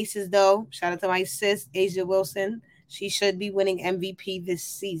Becky and the aces, though. Shout out to my sis, Asia Wilson. She should be winning MVP this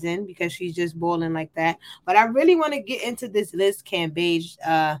season because she's just balling like that. But I really want to get into this Liz Cambage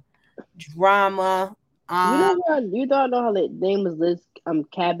drama. You don't know how the name was Liz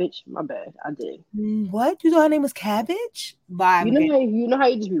Cabbage? My bad. I did. What? You thought her name was Cabbage? Bye. You know how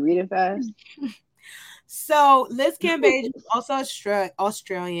you just be reading fast? So Liz Cambage, also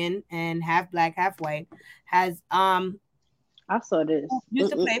Australian and half black, half white, has I saw this.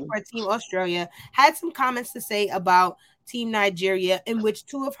 Used to play for Team Australia, had some comments to say about Team Nigeria, in which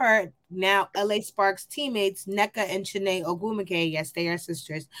two of her now LA Sparks teammates, Nneka and Chiney Ogwumike, yes, they are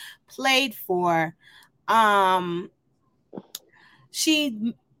sisters, played for.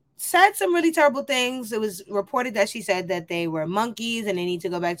 She said some really terrible things. It was reported that she said that they were monkeys and they need to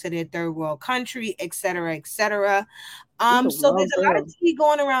go back to their third world country, etc., etc. So there's a lot of tea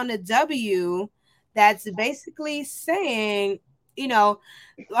going around the W that's basically saying, you know,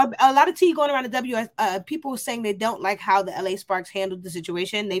 a lot of tea going around the W. People saying they don't like how the LA Sparks handled the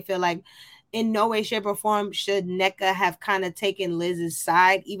situation. They feel like in no way, shape, or form should Nneka have kind of taken Liz's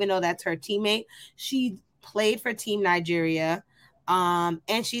side, even though that's her teammate. She played for Team Nigeria.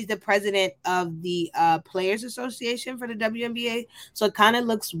 And she's the president of the Players Association for the WNBA. So it kind of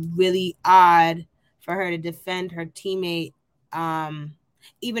looks really odd for her to defend her teammate.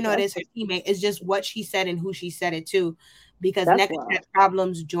 Even though it is her teammate, it's just what she said and who she said it to. Because Nneka had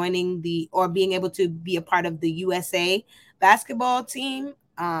problems joining or being able to be a part of the USA basketball team.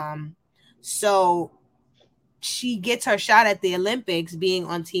 So she gets her shot at the Olympics being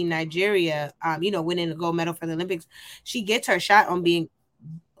on Team Nigeria, winning a gold medal for the Olympics. She gets her shot on being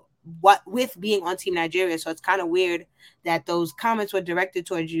on Team Nigeria. So it's kind of weird that those comments were directed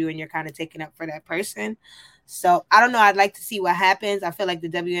towards you and you're kind of taking up for that person. So I don't know. I'd like to see what happens. I feel like the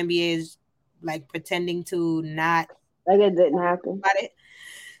WNBA is like pretending to not. Like it didn't happen. About it.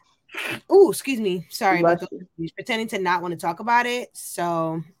 Oh, excuse me. Sorry about those. Pretending to not want to talk about it.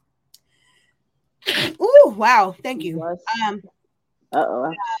 So. Oh, wow. Thank you. I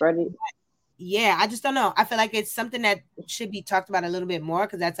spread it. Yeah, I just don't know. I feel like it's something that should be talked about a little bit more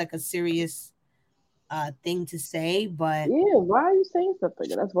because that's like a serious thing to say. But yeah, why are you saying something?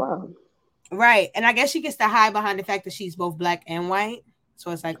 That's wild. Right. And I guess she gets to hide behind the fact that she's both black and white.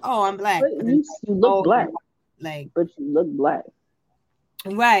 So it's like, oh, I'm black. But you look black. But you look black.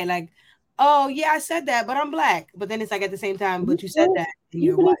 Right. Like, oh, yeah, I said that, but I'm black. But then it's like at the same time, but you said that and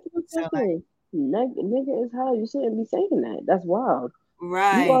you're white. So like, nigga is how you shouldn't be saying that. That's wild.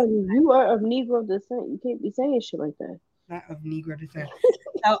 Right. You are of Negro descent. You can't be saying shit like that. Not of Negro descent.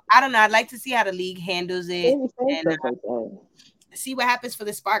 So I don't know. I'd like to see how the league handles it and see what happens for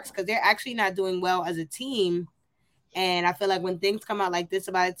the Sparks because they're actually not doing well as a team. And I feel like when things come out like this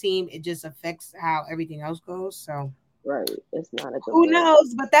about a team, it just affects how everything else goes. So right, it's not a good who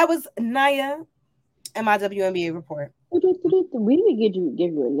knows? But that was Naya and my WNBA report. We didn't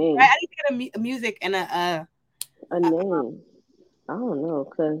give you a name. I need to get a music and a name. I don't know,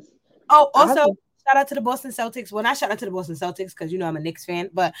 cause also shout out to the Boston Celtics. Well, not shout out to the Boston Celtics because you know I'm a Knicks fan,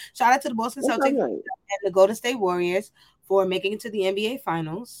 but shout out to the Boston Celtics and the Golden State Warriors for making it to the NBA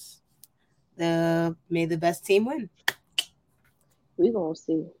Finals. May the best team win. We gonna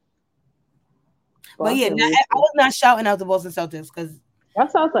see. But yeah, I was not shouting out the Boston Celtics because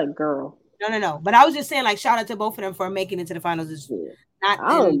that sounds like girl. No. But I was just saying, like, shout out to both of them for making it to the finals. It's not.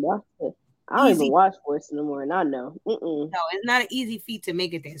 I don't even watch sports anymore, and I know. No, it's not an easy feat to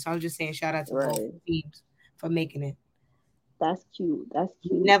make it there. So I was just saying, shout out to both teams for making it. That's cute.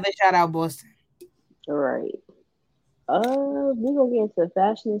 Never shout out Boston. All right. We gonna get into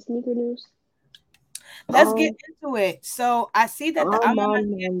fashion and sneaker news. Let's get into it. So I see that the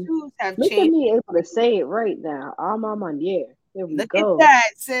Armand shoes have changed. Look at me able to say it right now. Armand, yeah. Here we go. Look at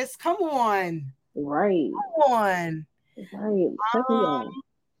that, sis. Come on. Right. Come on. Right.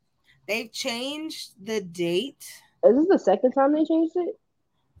 They've changed the date. Is this the second time they changed it?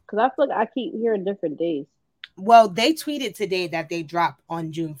 Because I feel like I keep hearing different days. Well, they tweeted today that they drop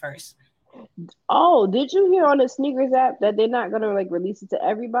on June 1st. Oh, did you hear on the sneakers app that they're not gonna like release it to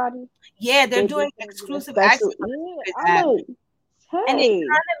everybody? Yeah, they're doing exclusive access. And it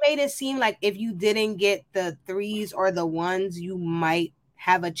kind of made it seem like if you didn't get the 3s or the 1s, you might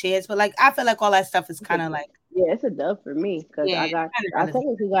have a chance. But like, I feel like all that stuff is kind of like, yeah, it's a dub for me because I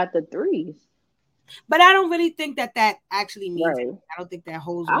technically got the 3s. But I don't really think that actually means it. I don't think that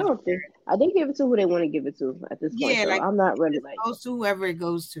holds. I don't think. I think give it to who they want to give it to at this point. Yeah, so like, I'm not really like goes to whoever it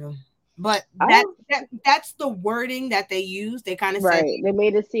goes to. But I that's the wording that they use. They kind of said, Right. They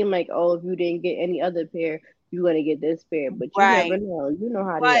made it seem like, oh, if you didn't get any other pair, you're gonna get this pair. But you never right. know. You know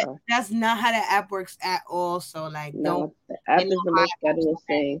how they But are. that's not how the app works at all. So like, don't No, the get app no is the most high hopes scandalous that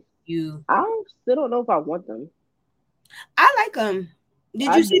thing. you. Still don't know if I want them. I like them.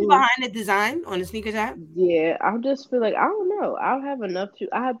 Did I you see the do. behind the design on the sneakers app? Yeah, I just feel like I don't know. I'll have enough to.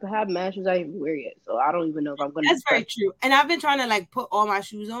 I have matches I didn't wear yet, so I don't even know if I'm gonna be That's very pressed. true. And I've been trying to like put all my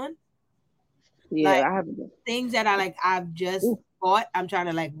shoes on, Yeah, like I have enough. things that I like. I've just Ooh, bought. I'm trying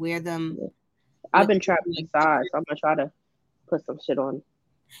to like wear them yeah. I've with been trapped like the inside, so I'm gonna try to put some shit on.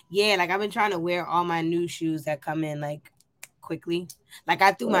 yeah. Like I've been trying to wear all my new shoes that come in like quickly. Like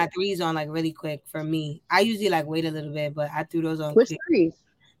I threw Right. my threes on like really quick for me. I usually like wait a little bit, but I threw those on Which quick. threes?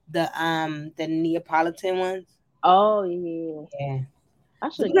 The Neapolitan ones. Oh yeah, Yeah. I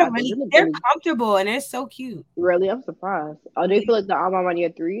should Those have are got those. They really look they're really. comfortable and they're so cute. Really, I'm surprised. Oh, do you Yeah. feel like the Alma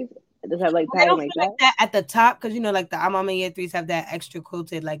Mania threes? Does have like They padding don't like feel like that? that at the top because like the Amama Year threes have that extra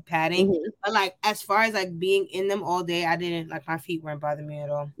quilted like padding. Hmm. But like as far as like being in them all day, I didn't like my feet weren't bothering me at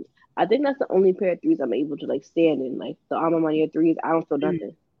all. I think that's the only pair of threes I'm able to like stand in. Like the Alma Mania threes, I don't feel Mm,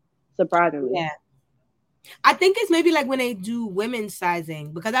 nothing. Surprisingly, yeah. I think it's maybe like when they do women's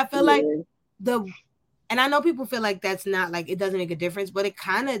sizing because I feel like yeah, the and I know people feel like that's not like it doesn't make a difference, but it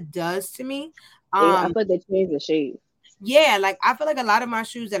kind of does to me. I Um feel like they changed the shape. yeah, like I feel like a lot of my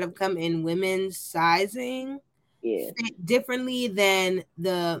shoes that have come in women's sizing Yeah, fit differently than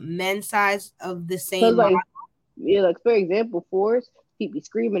the men's size of the cause same model. like yeah, like for example, fours, people be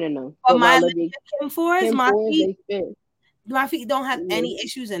screaming in them, But but my my Olivia Kim fours, Kim fours they fit. my feet don't have Yeah. any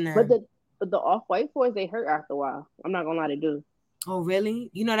issues in But them. the off white fours they hurt after a while. I'm not gonna lie, they do. Oh, really?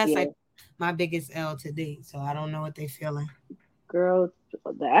 That's Yeah, like my biggest L to date. So I don't know what they feeling. girl,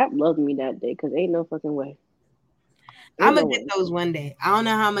 the app loved me that day because ain't no fucking way. I'm Ain't gonna no get way. those one day. I don't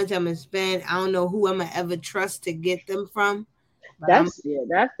know how much I'm gonna spend. I don't know who I'm gonna ever trust to get them from, but That's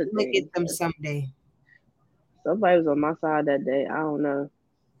the gonna get thing. them someday. Somebody was on my side that day. I don't know.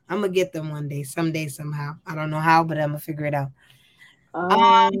 I'm gonna get them one day, someday, somehow. I don't know how, but I'm gonna figure it out.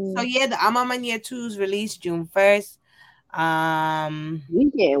 So Um, yeah, the I'm on my year twos released June 1st. Um, we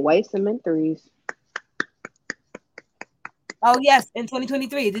getting white cement threes. oh yes, in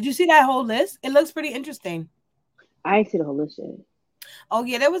 2023. Did you see that whole list? It looks pretty interesting. I ain't see the whole list yet. Oh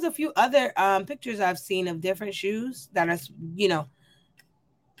yeah, there was a few other pictures I've seen of different shoes that are you know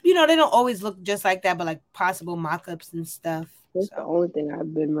they don't always look just like that, but like possible mock-ups and stuff. That's the So only thing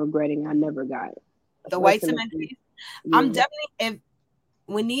I've been regretting. I never got the white white cement cement threes. trees, I'm Yeah, definitely if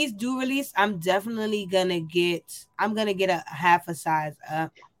when these do release, I'm definitely gonna get. I'm gonna get a half a size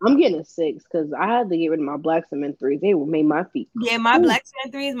up. I'm getting a six because I had to get rid of my black cement threes. They made my feet. Yeah, my Ooh, black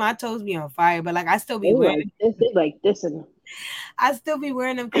cement threes, my toes be on fire, but like I still be they wearing like them. this. They like this and. I still be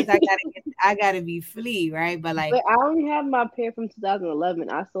wearing them because I gotta be flea, right? But like But I only have my pair from 2011.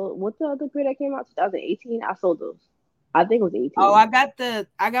 I sold what the other pair that came out 2018. I sold those. I think it was oh, 18.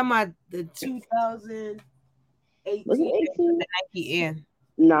 I got my the 2018 Was it the 18? Nike Air.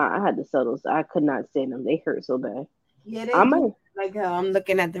 Nah, I had to sell those. I could not stand them. They hurt so bad. Yeah, they I do. might. Like I'm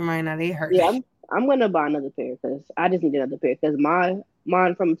looking at them right now. They hurt. Yeah, I'm gonna buy another pair because I just need another pair because mine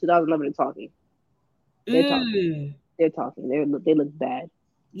from 2011 are talking. They're talking. Mm. They're talking. They look bad.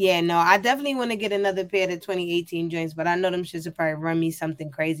 Yeah, no, I definitely want to get another pair of the 2018 joints, but I know them shits will probably run me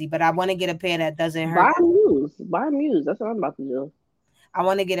something crazy. But I want to get a pair that doesn't hurt. Buy Muse. Buy Muse. That's what I'm about to do. I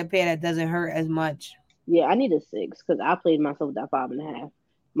want to get a pair that doesn't hurt as much. Yeah, I need a six because I played myself with that 5.5.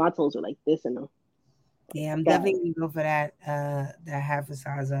 My toes are like this and Yeah, I'm bad. definitely gonna go for that half a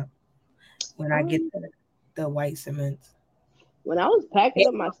size up when I get Um, the white cement. when I was packing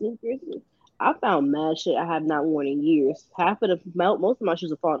up my sneakers, I found mad shit I have not worn in years. Half of most of my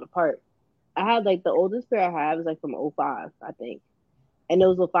shoes are falling apart. I had like the oldest pair I have is like from '05, I think, and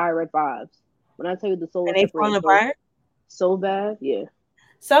those were fire red fives. When I tell you the sole And was they falling separated apart. so bad, yeah.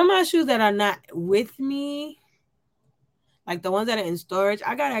 Some of my shoes that are not with me, like the ones that are in storage,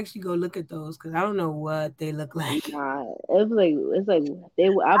 I gotta actually go look at those because I don't know what they look like. Nah, it's like they.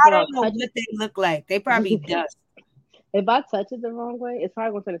 I I but don't I'll know touch what they look like. They probably it. dust. If I touch it the wrong way, it's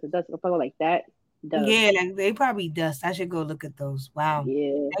probably gonna turn into dust. If I go like that, dust. Yeah, like they probably dust. I should go look at those. Wow.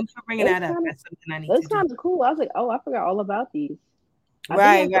 Yeah, Thanks for bringing it's that up. kind of That's something I need to it's do. kind of cool. I was like, oh, I forgot all about these. I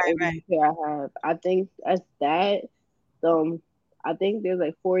think Right, that's the right, oldest right. pair I have. I think that's that. Um, I think there's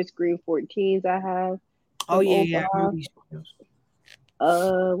like forest green 14s I have Oh from yeah, yeah. I remember '05. these shoes.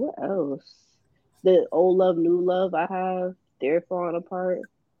 What else? The old love, new love I have. They're falling apart.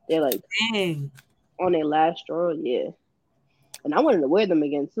 They're like Dang. on their last straw. Yeah, and I wanted to wear them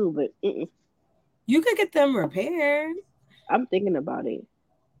again too, but You could get them repaired. I'm thinking about it.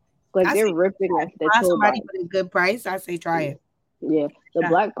 Like I they're say ripping at the find toe somebody box. for a good price. I say try it. Yeah, Yeah. the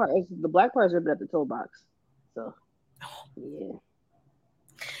black part is ripping at the toe box. So yeah,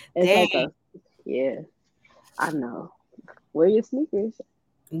 it's Dang. like a yeah. I know. Wear your sneakers.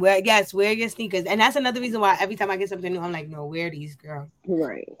 Wear your sneakers. And that's another reason why every time I get something new, I'm like, no, wear these, girl.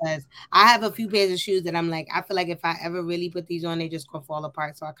 Right. Because I have a few pairs of shoes that I'm like, I feel like if I ever really put these on, they just gonna fall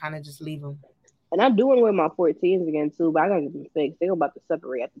apart. So I kind of just leave them. And I'm doing with my 14s again too, but I gotta get them fixed. They're about to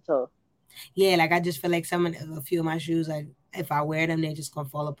separate at the toe. Yeah, like I just feel like a few of my shoes, like if I wear them, they're just gonna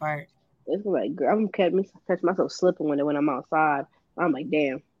fall apart. It's like girl, I'm catch myself slipping when I'm outside. I'm like,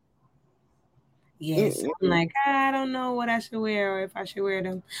 damn. Yes, I'm Mm-mm. like I don't know what I should wear or if I should wear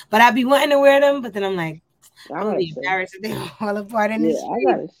them, but I be wanting to wear them. But then I'm like, I I'm gonna gotta be chill. embarrassed if they fall apart in the Yeah, I street.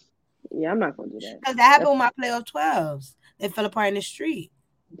 gotta. Yeah, I'm not gonna do that. Because that happened That's with my playoff 12s. They fell apart in the street.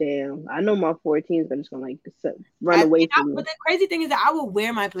 damn. I know my 14s are just gonna like run away from But me. the crazy thing is that I would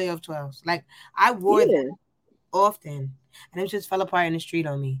wear my playoff 12s. Like I wore them Yeah. often, and it just fell apart in the street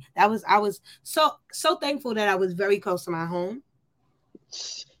on me. I was so thankful that I was very close to my home.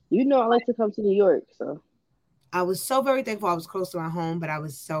 You know I like to come to New York, so I was so very thankful I was close to my home, but I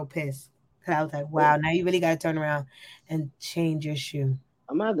was so pissed because I was like, wow, now you really got to turn around and change your shoe.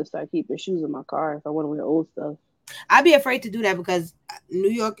 I'm gonna have to start keeping shoes in my car if I want to wear old stuff. I'd be afraid to do that because New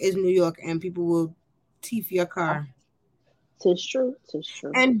York is New York, and people will teeth your I, car. tis true, tis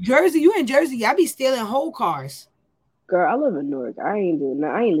true. And Jersey, you in Jersey, I be stealing whole cars. Girl, I live in Newark. I ain't doing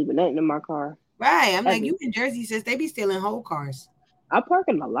that. I ain't leaving nothing in my car. Right. I'm like, Ever. you in Jersey, sis, they be stealing whole cars. I park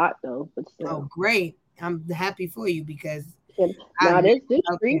in a lot though, but Oh, still. great. I'm happy for you because And I now never this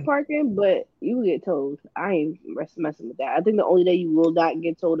felt street that. parking, but you get towed. I ain't messing with that. I think the only day you will not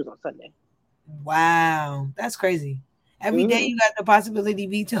get towed is on Sunday. Wow. That's crazy. Every day Hmm. you got the possibility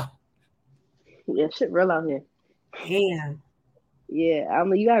veto. Yeah, shit real out here. Damn. Yeah, I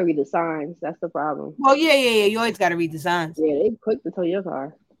mean you gotta read the signs. That's the problem. Well, yeah. You always got to read the signs. Yeah, they quick to tow your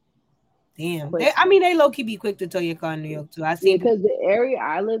car. Damn. Quick. I mean, they low key be quick to tow your car in New York too. I Yeah, seen people. because the area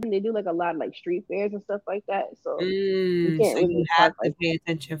I live in, they do like a lot of like street fairs and stuff like that. So you can't So really you just have park to like. pay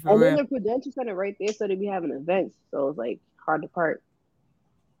attention for And then real. the Prudential Center right there, so they be having events. So it's like hard to park.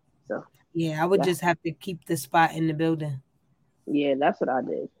 So Yeah, I would yeah, just have to keep the spot in the building. yeah, that's what I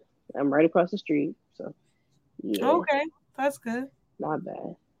did. I'm right across the street, so yeah, Okay, that's good. not bad.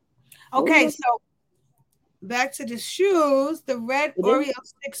 What we Okay, gonna? so back to the shoes. The red Today? Oreo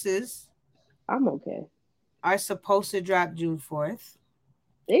sixes I'm okay. are supposed to drop June 4th.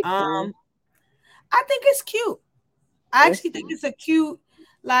 They cool. Um, I think it's cute. I It's actually think it's a cute,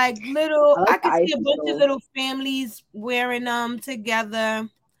 like little. I I like the can see a icy bunch of sole. little families wearing them together.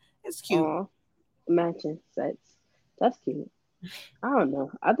 It's cute. Matching sets. That's cute. I don't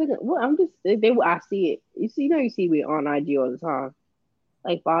know. I think well, I'm just I see it. You see me on IG all the time,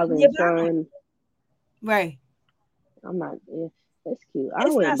 like father Yeah, and son. right. I'm not. Yeah, that's cute. I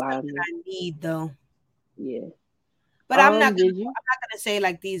It's wouldn't not buy something them. I need though. Yeah. But I'm not gonna. Did you? I'm not gonna say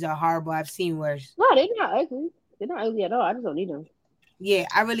like these are horrible. I've seen worse. No, they're not ugly. They're not ugly at all. I just don't need them. Yeah,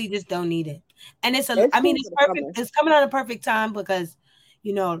 I really just don't need it. And it's a. It's I mean, cool it's for the perfect. summer. It's coming on a perfect time because,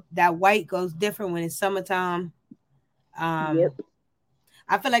 that white goes different when it's summertime. Um, Yep.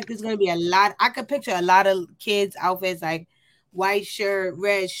 I feel like there's gonna be a lot. I could picture a lot of kids' outfits like white shirt,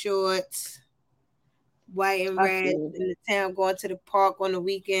 red shorts, white and I red see. in the town, going to the park on the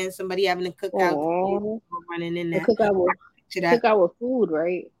weekend. Somebody having a cookout. The kids Oh, go running in the there. Picture that. cookout with food,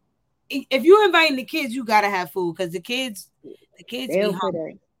 right? If you're inviting the kids, you gotta have food because the kids They be don't play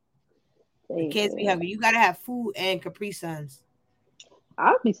hungry. that. They The ain't play kids be that. hungry. You gotta have food and Capri Suns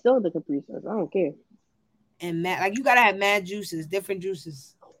I'll be still in the Capri Suns. I don't care. and like you gotta have mad juices, different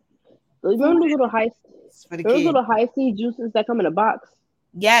juices. Food Remember for the those kids. little high C juices that come in a box,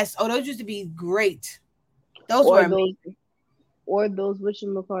 Yes. Oh, those used to be great. Those were or amazing. those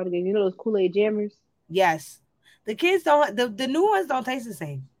whatchamacallit, those Kool-Aid jammers. Yes. The kids don't. The new ones don't taste the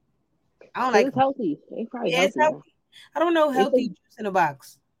same. I don't Cause like it's them. healthy. They probably Yeah, it's healthy now. healthy. I don't know They healthy took juice in a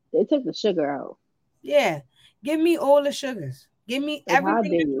box. they took the sugar out. Yeah. Give me all the sugars. Give me Like how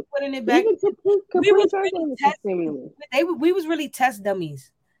everything dare that you you? put in it back. Even We Capri was Suns really ain't the test. same anymore. We was really test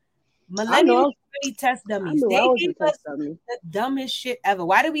dummies. I know. Millennials really test I dummies. knew I They was gave a test us dummy. the dumbest shit ever.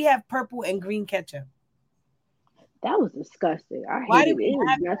 Why do we have purple and green ketchup? That was disgusting. I Why do hated it. we It was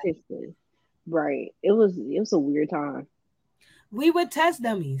have not that? tasting. Right. It was a weird time. We were test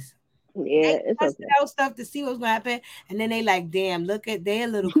dummies. They Yeah, it's tested okay. out stuff to see what was gonna happen, and then they like, damn, look at they're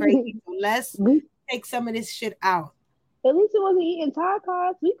a little crazy. So let's take some of this shit out. At least it wasn't eating Tide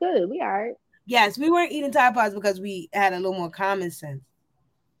Pods. We good. We all right. Yes, we weren't eating Tide Pods because we had a little more common sense.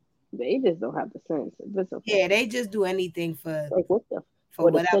 They just don't have the sense. It's okay. Yeah, they just do anything for Like what the? for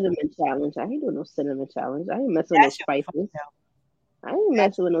Or the whatever. cinnamon challenge. I ain't doing no cinnamon challenge. I ain't messing with no That should be fun spices. though. I ain't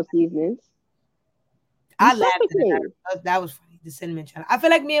That messing with no seasonings. You I laughed at it. suffocate. That was funny. The cinnamon challenge. I feel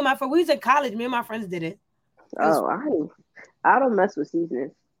like me and my friend, we was in college. Me and my friends did it. It was, Oh, I don't mess with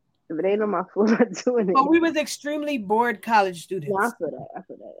seasonings. If it ain't on my food, I'm not doing but it. we was extremely bored college No, I students. feel that. I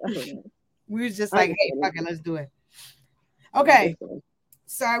feel that. I feel that. We was just I like, hey, understand fuck it, it. let's do it. I Okay. understand.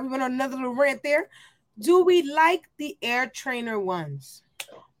 Sorry, we went on another little rant there. Do we like the Air Trainer ones?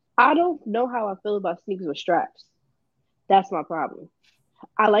 I don't know how I feel about sneakers with straps. That's my problem.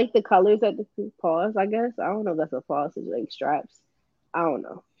 I like the colors at the paws, I guess. I don't know if that's a paws, it's like straps. I don't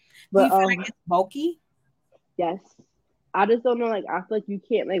know. Do you But feel like it's bulky? yes. I just don't know, like I feel like you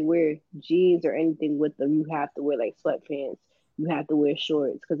can't like wear jeans or anything with them. You have to wear like sweatpants. You have to wear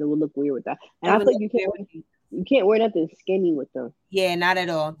shorts because it would look weird with that. And It I would feel like look weird with you. you can't wear nothing skinny with them. Yeah, not at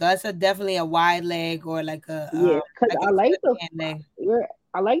all. That's definitely a wide leg or Yeah, because like a I like the sweatband leg.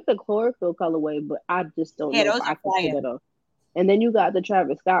 I like the chlorophyll colorway, but I just don't Yeah, know if those I are can pull fire. that off. And then you got the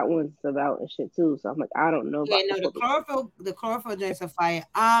Travis Scott ones about and shit too. So I'm like, I don't know if I Yeah, can no, pull it. the chlorophyll joints are fire.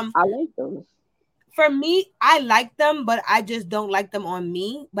 I like those. For me, I like them, but I just don't like them on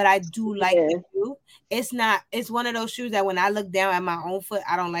me. But I do like the Yeah, shoe. It's not. It's one of those shoes that when I look down at my own foot,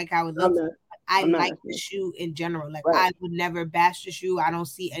 I don't like how it I'm looks. not. I I'm not. like the shoe in general. Like Right. I would never bash the shoe. I don't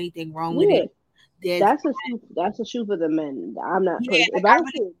see anything wrong with Yeah, it. There's that's a shoe. That's a shoe for the men. I'm not Yeah, because like if I I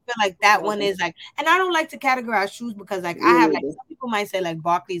really could, feel like that one okay, is like, and I don't like to categorize shoes because like I me have like neither. some people might say like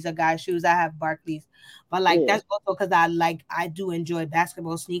Barclays are guys' shoes. I have Barclays, but like Yeah. that's also because I do enjoy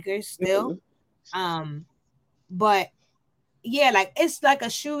basketball sneakers still. Mm-hmm. Um, but yeah, like it's like a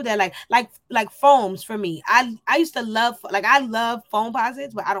shoe that like foams for me. I used to love like I love foam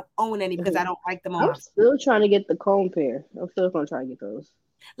posits, but I don't own any because Mm-hmm. I don't like them on I'm my still trying to get the cone pair. I'm still gonna try to get those.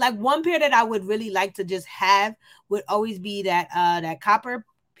 like one pair that I would really like to just have would always be that copper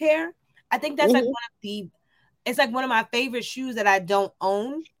pair. I think that's like Mm-hmm. one of the it's like one of my favorite shoes that I don't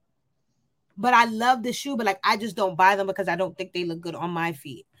own, but I love the shoe, but like I just don't buy them because I don't think they look good on my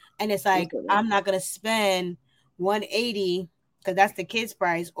feet. And it's like Okay. I'm not gonna spend 180 because that's the kids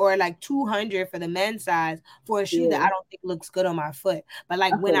price or like 200 for the men's size for a shoe that Yeah, I don't think looks good on my foot. But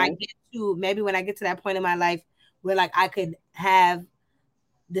like I when feel I that. get to maybe when I get to that point in my life where like I could have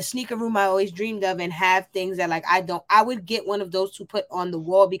the sneaker room I always dreamed of and have things that like I would get one of those to put on the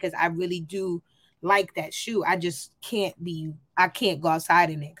wall because I really do like that shoe. I can't go outside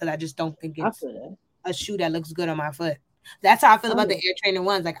in it because I just don't think I it's feel that. a shoe that looks good on my foot. That's how I feel I about the know, Air Trainer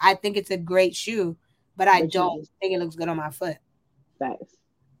ones. Like I think it's a great shoe, but I but you don't just think it looks good on my foot. facts.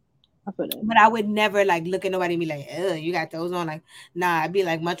 I feel that. But I would never like look at nobody and be like, "Ugh, you got those on." Like, nah, I'd be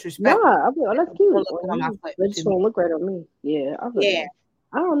like, much respect. Nah, I feel oh, that's It don't cute. look good on my Well, foot they to just me. don't look right on me. Yeah, I feel Yeah. that.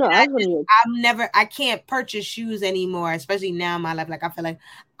 I don't know. And I was one of your I can't purchase shoes anymore, especially now in my life. Like I feel like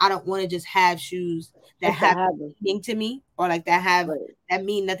I don't want to just have shoes that just to have have them. meaning to me or like that have Right, that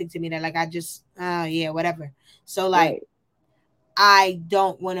mean nothing to me. That like I just yeah, whatever. So like right. I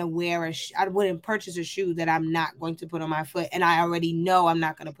don't want to wear I wouldn't purchase a shoe that I'm not going to put on my foot and I already know I'm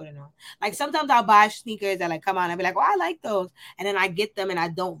not going to put it on. Like sometimes I'll buy sneakers that like come on and I'll be like, "Oh, I like those." And then I get them and I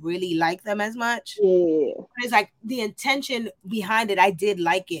don't really like them as much. Yeah, But it's like the intention behind it, I did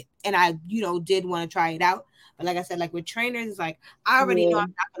like it and I, did want to try it out. But like I said, like with trainers, it's like I already know yeah. I'm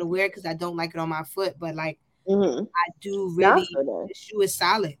not going to wear it cuz I don't like it on my foot, but like Mm-hmm. I do Now I really feel that. the shoe is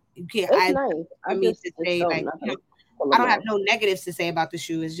solid. You can't It's I nice. I for me to just say don't like, not gonna pull I them don't have off. no negatives to say about the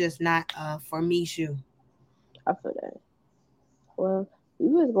shoe. It's just not for me shoe. I feel that. Well, we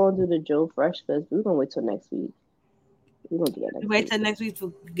was gonna do the Joe Fresh because we're gonna wait till next week. We're gonna do that We next wait week. till next week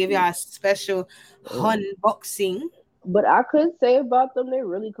to give y'all a special Yeah. unboxing. But I could say about them, they're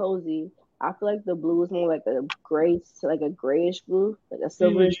really cozy. I feel like the blue is more like a gray, like a grayish blue, like a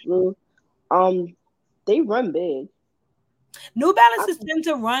Mhm. silverish blue. Um, they run big. New I, Balances tend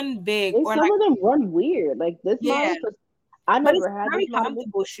to run big they or some like of them run weird. Like this yeah, model, because I but it's never had this very model.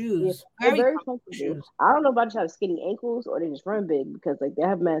 comfortable Yeah, shoes. they're Very very comfortable comfortable. shoes. I don't know about you have skinny ankles or they just run big because like they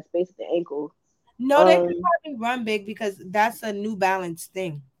have mad space at the ankle. No, they could Um, probably run big because that's a New Balance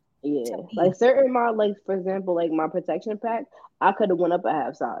thing to yeah, like me. certain model, like for example, like my protection pack, I could have went up a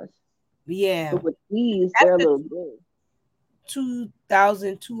half size, Yeah, but with these, that's they're a the little big.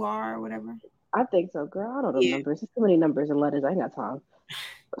 2002R or whatever. I think so, girl. I don't know Yeah, numbers. There's too many numbers and letters. I ain't got time.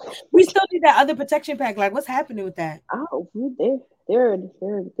 we still need that other protection pack. Like, what's happening with that? Oh,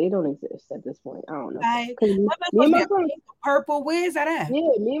 they don't exist at this point. I don't know. Like, Cause what am I me supposed and to my get? friend, Pink or purple? Where is that at?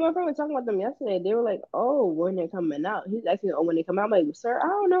 yeah, me and my friend were talking about them yesterday. They were like, "Oh, when they're coming out?" He's asking, "Oh, when they come out?" I'm like, "Sir, I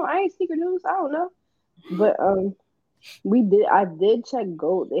don't know. I ain't sneaker news. I don't know." But I did check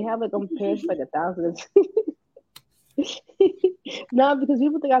Goat. They have like pairs for like 1,000. No, because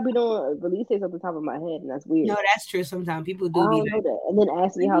people think I be doing release dates off the top of my head, and that's No, weird. that's true. Sometimes people I do be don't like, know that, and then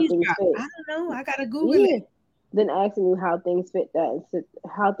ask me when how these things drop. fit. I don't know. I gotta Google Yeah. it. Then asking me how things fit that and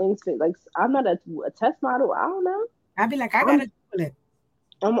how things fit. Like I'm not a test model. I don't know. I'd be like, I I'm gotta Google it.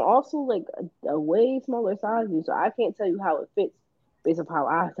 I'm also like a way smaller size than you, so I can't tell you how it fits based on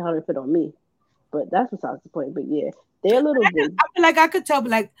how it fit on me. But that's besides the point. But yeah, they're a little big. I feel like I could tell,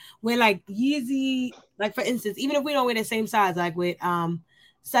 but like when like Yeezy, like for instance, even if we don't wear the same size, like with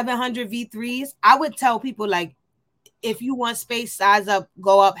 700 V3s, I would tell people like if you want space, size up,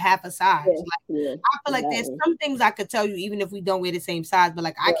 go up half a size. Yeah, Like yeah, I feel like there's exactly. some things I could tell you even if we don't wear the same size, but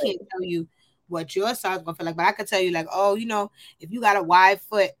like I can't Right. tell you what your size gonna feel like. But I could tell you like, oh, if you got a wide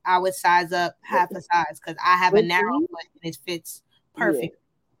foot, I would size up half a size because I have a With narrow these, foot and it fits yeah. perfect.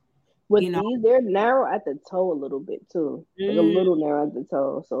 You With know. these, they're narrow at the toe a little bit too, like a Mm, little narrow at the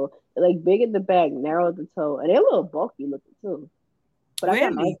toe. So they're like big at the back, narrow at the toe, and they're a little bulky looking too. But I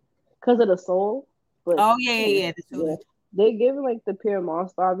kind of like really? because of the sole. But Oh yeah, yeah, yeah, yeah. The yeah, soda. they giving like the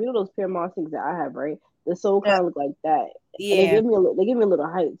Paramount Star. You know those Paramount things that I have, right? The sole kind of look like that, and Yeah. they give me a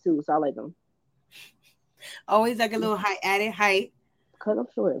little height too, so I like them. Always like a little height, added height. Cause I'm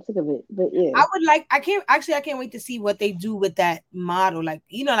short, I'm sick of it. But yeah, I would like. I can't wait to see what they do with that model. Like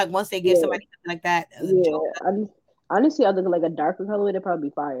like once they give yeah, somebody something like that, yeah. Honestly, I think like a darker colorway, they'd probably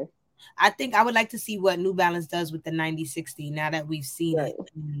be fire. I think I would like to see what New Balance does with the 9060 now that we've seen Right,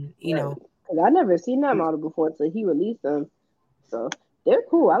 it. And, right. Cause I never seen that model before until he released them. So they're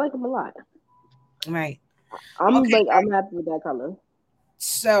cool. I like them a lot. right. I'm Okay. like I'm happy with that color.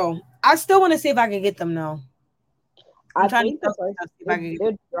 So I still want to see if I can get them though. I'm I trying to think the tell price myself see if I can get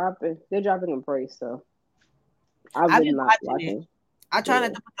they're dropping in price. So I've I've been been not watching it. watching. I try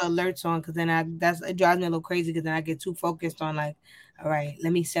not Yeah. to put the alerts on because then it drives me a little crazy because then I get too focused on like, all right,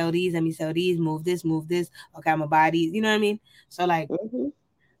 let me sell these, move this. Okay, I'm gonna buy these. You know what I mean? So like Hmm.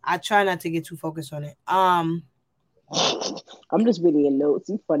 I try not to get too focused on it. I'm just reading your notes.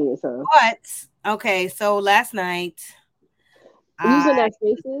 You funny as hell. But okay, so last night I Using that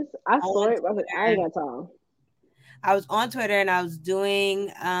spaces, I saw on it. I was like, I Twitter. ain't got time. I was on Twitter and I was doing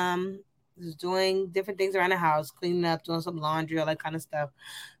different things around the house, cleaning up, doing some laundry, all that kind of stuff.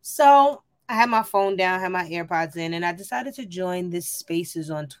 So I had my phone down, had my AirPods in, and I decided to join this spaces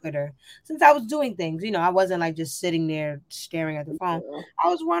on Twitter since I was doing things. I wasn't like just sitting there staring at the phone. Yeah. I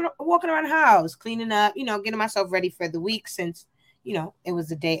was walking around the house, cleaning up, getting myself ready for the week since, it was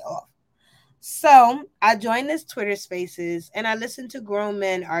the day off. So I joined this Twitter spaces and I listened to grown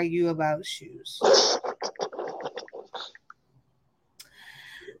men argue about shoes.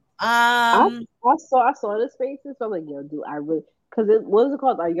 I Um, I saw the spaces. So I'm like, yo, do I really? Because it what was it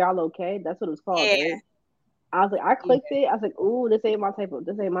called? Are y'all okay? That's what it was called, yeah, right? I was like, I yeah. clicked it. I was like, ooh, this ain't my type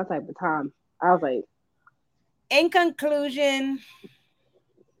of time. I was like, In conclusion,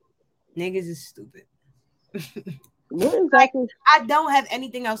 niggas is stupid. what Like, exactly? I don't have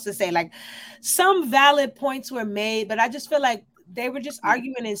anything else to say. Like, some valid points were made, but I just feel like they were just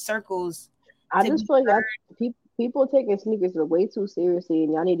arguing in circles I to just be feel like heard. people taking sneakers way too seriously,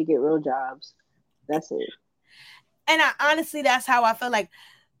 and y'all need to get real jobs. That's it. And honestly, that's how I feel like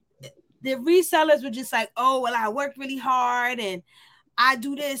the resellers were just like, oh, well, I worked really hard and I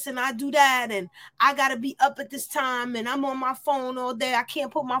do this and I do that, and I gotta be up at this time, and I'm on my phone all day. I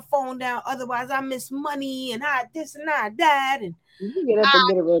can't put my phone down, otherwise I miss money, and I this and I that, and You can get up I and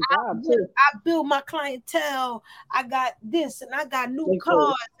get a real job too. I build my clientele. I got this, and I got new Of cars,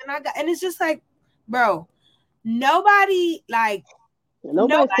 course. and it's just like, bro, nobody like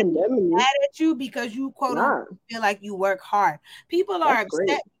Nobody's nobody condemning you. mad at you because you quote unquote Nah, feel like you work hard. People are that's great.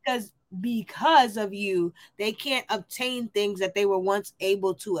 upset because of you, they can't obtain things that they were once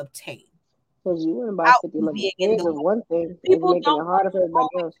able to obtain Because you wouldn't buy without 50 you level being in pairs the of moment. one thing is People making it don't harder for everybody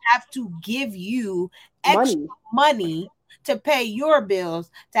always else. have to give you extra Money. money to pay your bills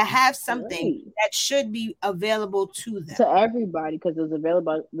to have something Right. that should be available to them. To everybody because it was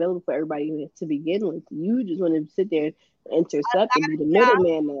available for everybody to begin with. You just want to sit there and intercept and be the Yeah,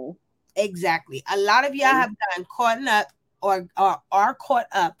 middleman now. exactly. A lot of y'all And have gotten caught up or are caught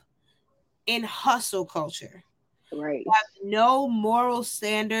up in hustle culture. right. No moral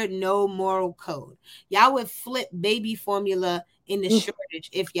standard, no moral code. Y'all would flip baby formula in the shortage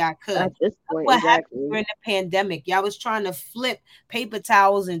if y'all could. At this That's point, what happened exactly. during the pandemic. Y'all was trying to flip paper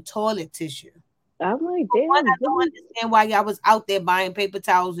towels and toilet tissue. I'm like, For one, damn, I don't understand why y'all was out there buying paper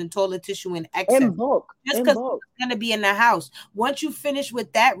towels and toilet tissue in excess. in bulk, Just in because bulk. it's gonna be in the house. Once you finish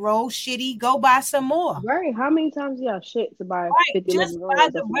with that roll, shitty, go buy some more. Right. How many times y'all shit to buy Right. 50 Just living buy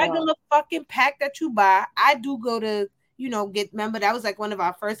rolls? the That's wild. regular fucking pack that you buy. I do go to, get remember that was like one of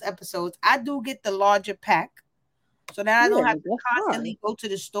our first episodes. I do get the larger pack. so that I don't have to that's constantly fine. go to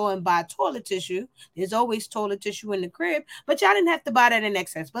the store and buy toilet tissue. There's always toilet tissue in the crib, but y'all didn't have to buy that in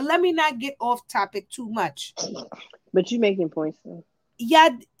excess. But let me not get off topic too much. But you making points though.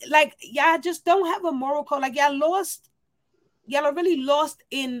 Y'all, like, y'all just don't have a moral code. Like, y'all lost. Y'all are really lost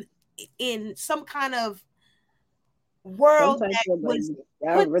in some kind of Some world type that of like, was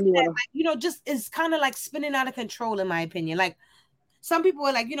I put really that, want like, just is kind of like spinning out of control, in my opinion. Like, some people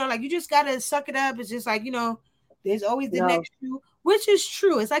are like, like, you just gotta suck it up. It's just like, there's always to the no. next shoe, which is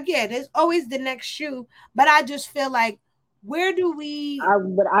true. It's like, yeah, there's always the next shoe. But I just feel like, where do we,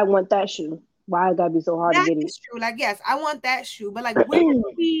 But I want that shoe. Why it gotta be so hard to that get it? is true. Like, yes, I want that shoe, but like, where How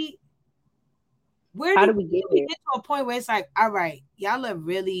do do we get we there? get to a point where it's like, all right, y'all are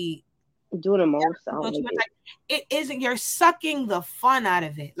really Doing the most. I don't doing too like much. it. Like, it isn't, you're sucking the fun out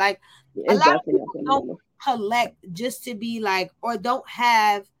of it. Like, a It's lot of definitely not people gonna don't matter. collect just to be like, or don't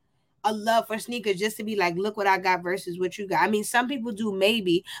have a love for sneakers just to be like, look what I got versus what you got. I mean, some people do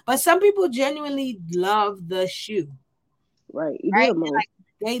maybe, but some people genuinely love the shoe, Right. You do right? the most. Like,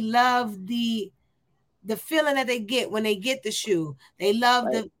 they love the feeling that they get when they get the shoe. They love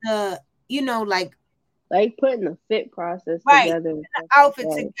Like the like, putting the fit process right, together and the stuff like outfit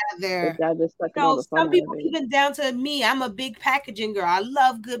that. But together. y'all just sucking all the fun Some out of people, it. even down to me, I'm a big packaging girl. I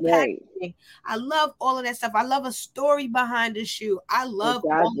love good Right. packaging. I love all of that stuff. I love a story behind the shoe. I But love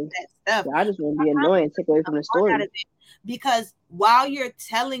all of that stuff. y'all just want to be annoying, take away from the Fun out story. of it. Because while you're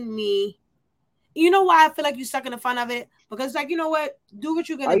telling me, you know why I feel like you're sucking the fun of it? Because, like, you know what? Do what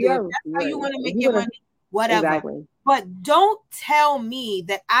you're Are gonna do. you If ever that's how you right? want to If make you your gonna money, whatever. exactly But don't tell me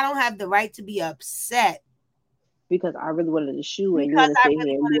that I don't have the right to be upset because I really wanted the shoe and you because want to I sit really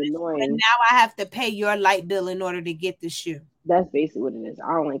here and be wanted to, and annoying. now I have to pay your light bill in order to get the shoe. That's basically what it is.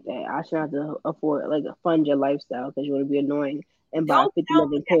 I don't like that. I should have to afford like fund your lifestyle because you want to be annoying and buy Don't 50 tell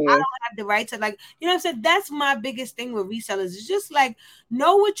me other that I pairs. don't have the right to, like, what I'm saying? That's my biggest thing with resellers. It's just like,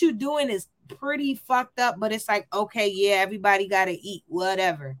 know what you're doing is pretty fucked up, but it's like, okay, yeah, everybody gotta eat,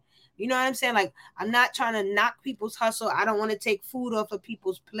 whatever. You know what I'm saying? Like, I'm not trying to knock people's hustle. I don't want to take food off of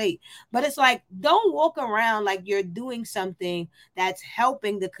people's plate. But it's like, don't walk around like you're doing something that's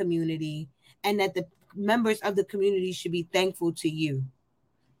helping the community and that the members of the community should be thankful to you.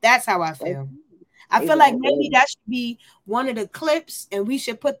 That's how I Like feel. I feel like maybe exactly. that should be one of the clips, and we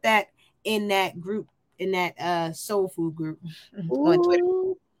should put that in that group, in that soul food group on Twitter.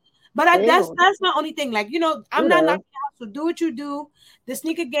 Ooh, But they gonna that's my only thing. Like, I'm do not that. knocking you out, so do what you do. The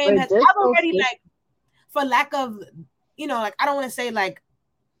sneaker game But has, just I've don't already, stick. like, for lack of, like, I don't want to say like,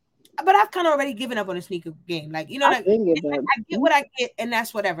 but I've kind of already given up on the sneaker game. Like, I like, think it, but I get what I get, and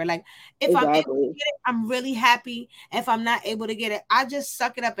that's whatever. Like, if I'm able to exactly. get it, I'm really happy. If I'm not able to get it, I just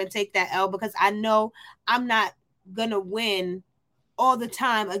suck it up and take that L because I know I'm not gonna win all the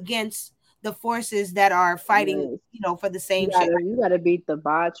time against the forces that are fighting, Yes. for the same shit. You gotta beat the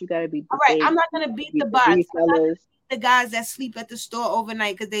bots. You gotta beat All the right, I'm fakes. not You gonna gotta beat the beat the bots. I'm not resellers. gonna beat the guys that sleep at the store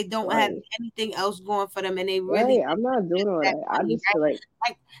overnight because they don't have Right. anything else going for them, and they really Right. I'm not doing all that that. I money, just feel right? like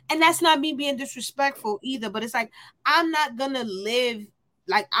Like, and that's not me being disrespectful either, but it's like, I'm not gonna live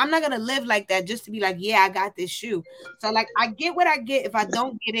like that just to be like, yeah, I got this shoe. So, like, I get what I get. If I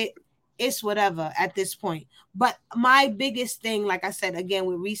don't get it, it's whatever at this point. But my biggest thing, like I said again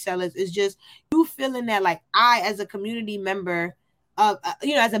with resellers, is just you feeling that, like, I, as a community member of,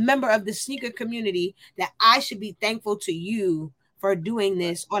 as a member of the sneaker community, that I should be thankful to you for doing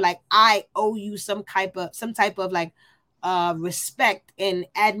this, or like I owe you some type of like respect and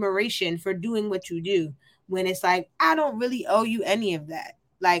admiration for doing what you do, when it's like, I don't really owe you any of that.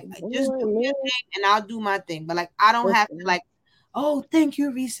 Like, just do your man, thing and I'll do my thing. But like, I don't have to listen, like, oh, thank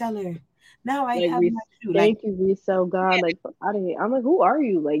you, reseller. Now I like have my shoe. Like, thank you, resell God. Like fuck out of here. I'm like, who are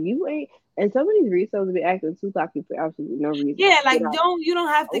you? Like you ain't. And some of these resellers be acting too cocky for absolutely no reason. yeah, Get like, out. you don't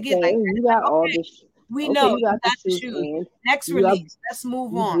have to get Okay, like that. you It's got like, all okay, this. we Okay, know you you got the got the shoes shoes. and Next you got release. Let's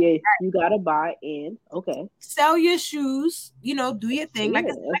move you on. yeah, you gotta buy in. Okay, Sell your shoes, do your thing. yeah, Like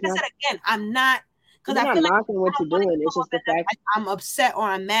that's I not. said again, I'm not, because We're I not feel like knocking I what you're don't want it to doing. It's come just off the as if fact. I'm upset or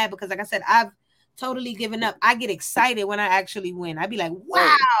I'm mad, because like I said, I've totally given up. I get excited when I actually win. I'd be like,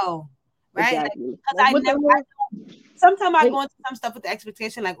 Right, wow, right? Like, exactly. because Like I what the never, hell? sometimes I Like go into some stuff with the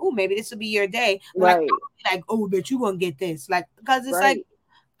expectation, like, oh, maybe this will be your day. But like, I right, would be like, oh, but you gonna get this, like, because it's like right.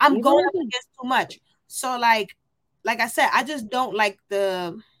 I'm Even going if up it's against too much. So like I said, I just don't like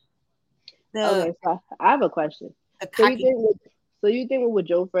the okay, so I have a question. the So you cocky. think with you think what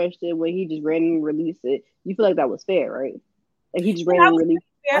Joe Fresh did when he just randomly released it, you feel like that was fair, right? Like he just Yeah, that randomly was released.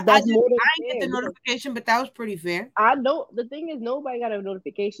 fair. That's more than I didn't get fair the because notification, but that was pretty fair. I know the thing is nobody got a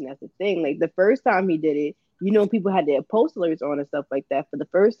notification. That's the thing. Like the first time he did it, you know, people had their post alerts on and stuff like that for the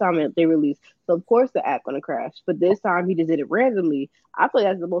first time that they released. So of course the app gonna crash. But this time he just did it randomly. I feel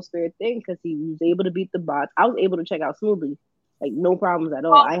like that's the most fair thing because he was able to beat the bots. I was able to check out smoothly, like no problems at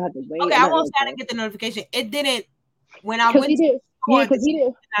all. Well, I didn't have to wait. okay, I Nothing won't like say I that. didn't get the notification. It didn't when I Because went he to the did, yeah, store. because This he did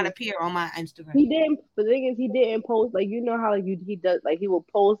did. not appear on my Instagram. He didn't. The thing is, he didn't post like you know how like he does like he will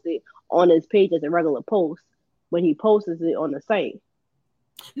post it on his page as a regular post when he posts it on the site.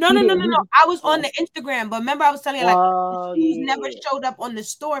 No, He no, no, didn't no, no. do. I was on Oh, the Instagram, but remember I was telling you like the oh shoes yeah, never yeah, yeah. showed up on the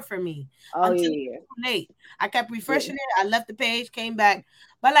store for me Oh until it yeah, was too late. I kept yeah, refreshing it. I left the page, came back,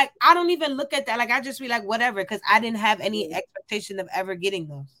 but like I don't even look at that. Like I just be like whatever because I didn't have any yeah, expectation of ever getting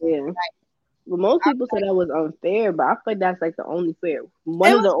those. yeah. Well, most I, people say that was unfair, but I feel like that's like the only fair. it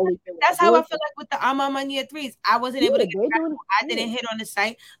One of was the only fair way to that's how do I it. feel like with the Armand Year threes. I wasn't able to Yeah, get they back. doing. I didn't hit on the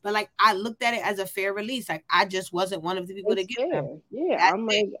site, but like I looked at it as a fair release. Like I just wasn't one of the people to It's get them. fair. Yeah, That's I'm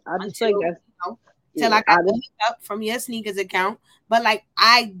it. like, I just feel Until like that's till yeah. I got I the just hookup from your sneakers account. But like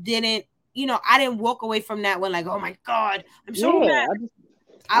I didn't, I didn't walk away from that one like, oh my god, I'm so mad. yeah.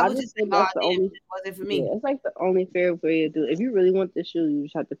 I I was just just like, think oh that's the damn, only it wasn't for yeah, me. it's like the only fair way to do it. If you really want the shoe, you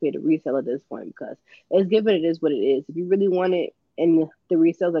just have to pay the resale at this point because it's given it is what it is. If you really want it and the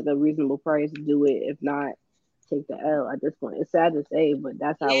resale's like a reasonable price, do it. If not, take the L at this point. It's sad to say, but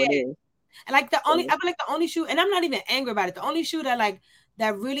that's how Yeah. it is. And like I So feel like the only shoe, and I'm not even angry about it. The only shoe that like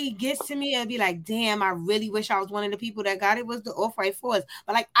that really gets to me and be like, damn, I really wish I was one of the people that got it was the Off-White fours.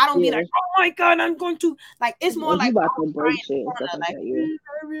 But like I don't be yeah, like, oh my god, I'm going to like it's more if you like about I to was crying break in shit the and stuff corner, like like, that, yeah,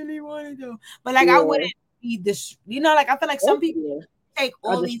 I really want to do. But like I yeah, wouldn't be this, like I feel like some people yeah. take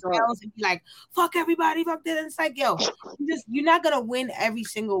I all just these thought L's and be like, fuck everybody, fuck this. And it's like, yo, you're not gonna win every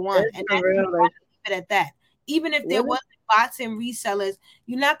single one. it's And for you real. Like, gotta leave it at that. Even if there what? wasn't bots and resellers,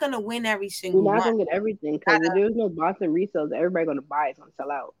 you're not gonna win every You're single not one. gonna get everything because if there's no bots and resales, everybody gonna buy it's gonna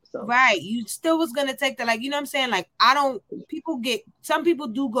sell out. So Right. You still was gonna take the like, you know what I'm saying? Like I don't some people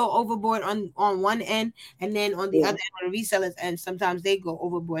do go overboard on one end and then on the yeah, other end on the resellers and sometimes they go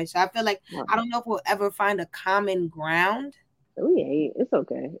overboard. So I feel like wow. I don't know if we'll ever find a common ground. We ain't. It's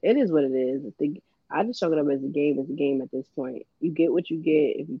okay. It is what it is. I just chalk it up as a game. As a game at this point. You get what you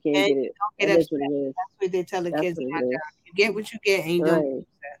get. If you can't And get you it, don't it get is what upset. it is. That's what they tell the That's kids what in it my is. job. You get what you get and you don't get Right.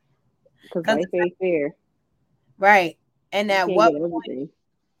 upset. Because Because life ain't fair. right. And You can't get everything.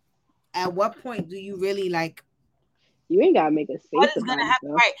 at what point do you really like You ain't gotta make a what space is to buy gonna the happen?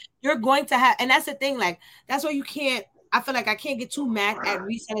 stuff. Right. You're going to have, and that's the thing, like that's why you can't I feel like I can't get too mad at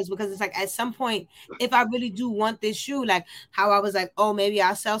resellers because it's like at some point, if I really do want this shoe, like how I was like, oh, maybe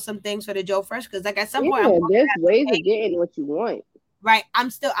I'll sell some things for the Joe Fresh because like at some point I'm Yeah, going to there's have to ways pay of getting what you want. right. I'm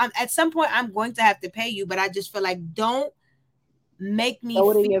at some point I'm going to have to pay you, but I just feel like don't make me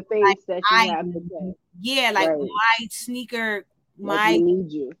Throw it in feel your like face that you I have to pay. yeah, like Right. my sneaker, Like my we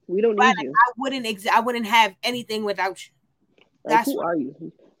need you. We don't right, need like you. I wouldn't have anything without you. Like That's who what are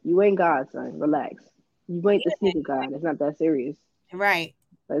you? You ain't God, son. Relax. You ain't the yeah, sneaker God. It's not that serious. right.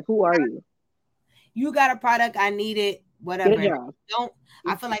 Like who are you? You got a product, I need it, Get a whatever. job. Don't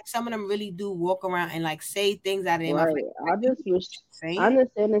I feel like some of them really do walk around and like say things out of their mouth. Right. Like I you just get wish what you're I saying.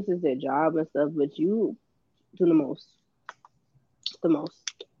 understand this is their job and stuff, but you do the most. The most.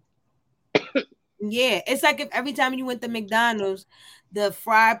 Yeah, it's like if every time you went to McDonald's, the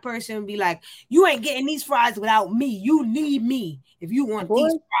fry person would be like, "You ain't getting these fries without me. You need me if you want Boy,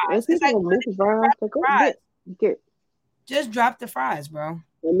 these fries." if It's people like, gonna move around, drop like the go fries. get. Just drop the fries, bro.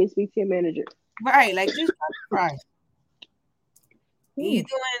 Let me speak to your manager. Right, like just drop the fries. You Hmm.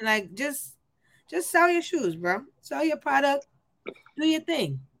 doing like just sell your shoes, bro. Sell your product. Do your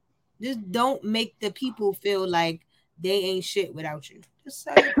thing. Just don't make the people feel like they ain't shit without you. Just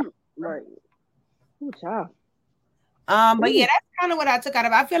sell your product, bro. Right. Ooh, child. But yeah, Ooh. that's kind of what I took out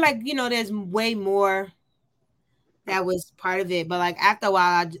of it. I feel like there's way more that was part of it, but like after a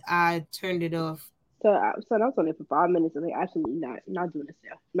while, I turned it off, So I was on there for 5 minutes and they absolutely not doing this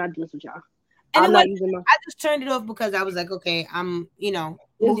now. Not doing this with y'all. and I'm it not was using my I just turned it off because I was like, okay, I'm just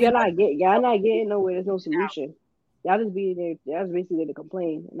moving y'all not getting nowhere. There's no now. solution. Y'all just be there. Y'all just basically there to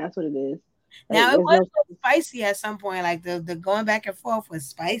complain, and that's what it is. Like Now it there's was no. spicy at some point, like the going back and forth was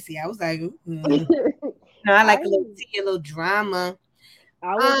spicy. I was like, ooh. I No, I like a little tea, a little drama.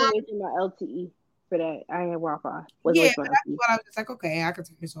 I Um, wasn't wasting my LTE for that. I had Wi-Fi. Wasn't yeah, wasting but my that's LTE. what I was just like, okay, I can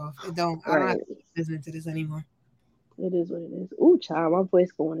turn this off. I don't have Right. to keep listening to this anymore. It is what it is. Ooh, child, my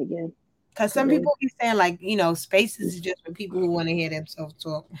voice going again. Because some Today. people be saying like, spaces is just for people who want to hear themselves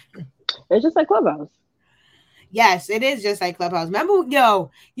talk. It's just like Clubhouse. Yes, it is just like Clubhouse.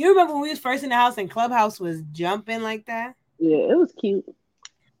 You remember when we was first in the house and Clubhouse was jumping like that? Yeah, it was cute.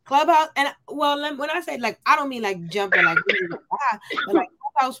 Clubhouse, and well, when I say like, I don't mean like jumping like, but like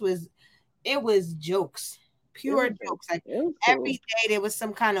Clubhouse it was jokes. pure cool. jokes. Like It was every cool. day there was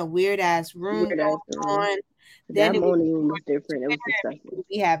some kind of weird ass room Weird ass going room. on. Then That it was morning room was different. It was Twitter. disgusting.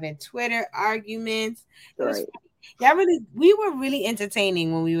 We having Twitter arguments. It was Right. funny. We were really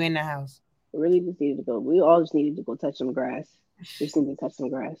entertaining when we were in the house. Really just needed to go. We all just needed to go touch some grass. We just needed to touch some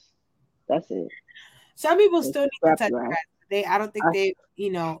grass. That's it. Some people Just still need to scrap touch grass. grass. I don't think I, they,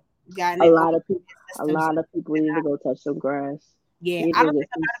 gotten a it over lot of people. their A systems. lot of people need to go touch some grass. Yeah, Need I to go don't get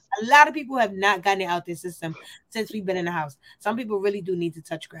think some. a lot of people have not gotten it out their system since we've been in the house. Some people really do need to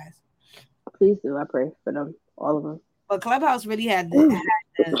touch grass. Please do. I pray for them. All of them. But Clubhouse really had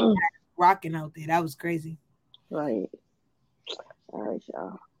rocking out there. That was crazy. Right. All right,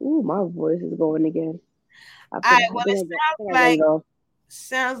 y'all. Ooh, my voice is going again. I All think right, I well, think I, I think I gotta go.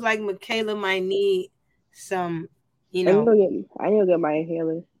 sounds like Michaela might need some, I need to get. I need to get my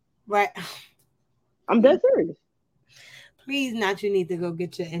inhaler. right. I'm dead serious. Please, not you need to go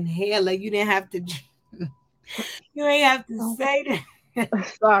get your inhaler. You didn't have to. You ain't have to say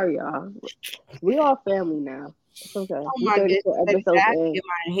that. Sorry, y'all. We all family now. It's okay. Oh We my goodness, 34 I episodes have to in. get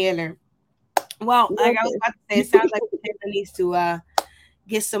my inhaler. Well, We like I was okay. about to say, it sounds like Michaela needs to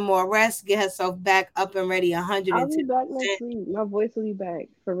get some more rest, get herself back up and ready I'll be 110%. back next week. My voice will be back.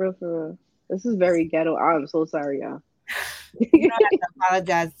 For real, for real. This is very ghetto. I'm so sorry, y'all. You don't have to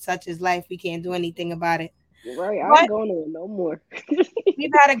apologize. Such is life. We can't do anything about it. Right. I ain't But going nowhere no more.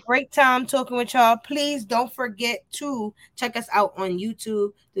 we've had a great time talking with y'all. Please don't forget to check us out on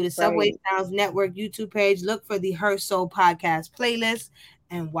YouTube through the Subway Right. Sounds Network YouTube page. Look for the Her Soul podcast playlist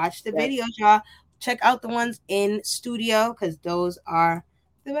and watch the Yes. videos, y'all. Check out the ones in studio because those are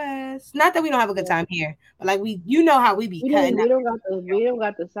the best. Not that we don't have a good Yes. time here, but like you know how we be cutting up. We don't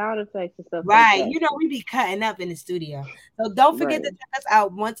got the sound effects and stuff like Right. that. We be cutting up in the studio. So don't forget to Right. check us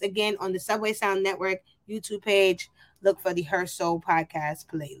out once again on the Subway Sound Network YouTube page. Look for the Her Soul podcast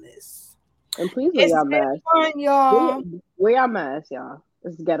playlist. And please wear It's y'all been mask. fun, y'all. Wear y'all mask, y'all.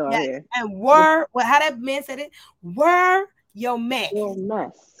 It's ghetto out Yes. here. And wear, how that man said it, wear your mask. Your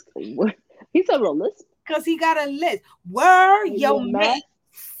mask. He said a lisp. Because he got a list. Wear Wear your your mask. mask.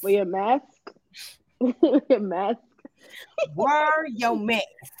 Wear your mask. Wear your mask. Wear your mask.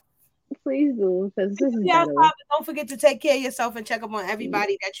 Please do, because this is Yeah, ghetto. don't forget to take care of yourself and check up on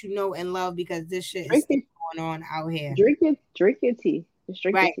everybody that you know and love because this shit is still going on out here. Drink your tea. Just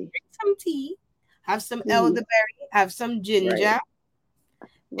drink your Right. tea. Drink some tea. Have some elderberry. Have some ginger.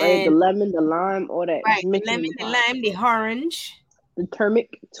 Right. And The lemon, the lime, all that. right, Just mix the it in lemon, the the pot. lime, the orange. The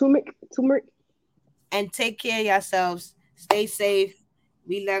turmeric. And take care of yourselves. Stay safe.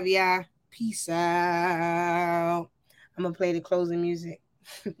 We love y'all. Peace out. I'm gonna play the closing music.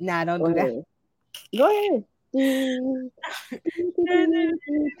 Nah, don't do that. Go ahead.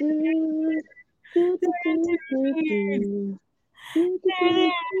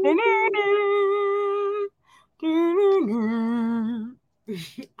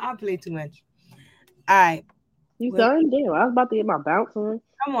 I'll play too much. All right. You Well, done? Damn, I was about to get my bounce on.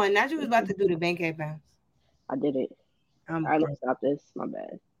 come on. Now you was about to do the Bankhead bounce. I did it. I'm All right, crying. let's stop this. My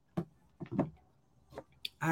bad.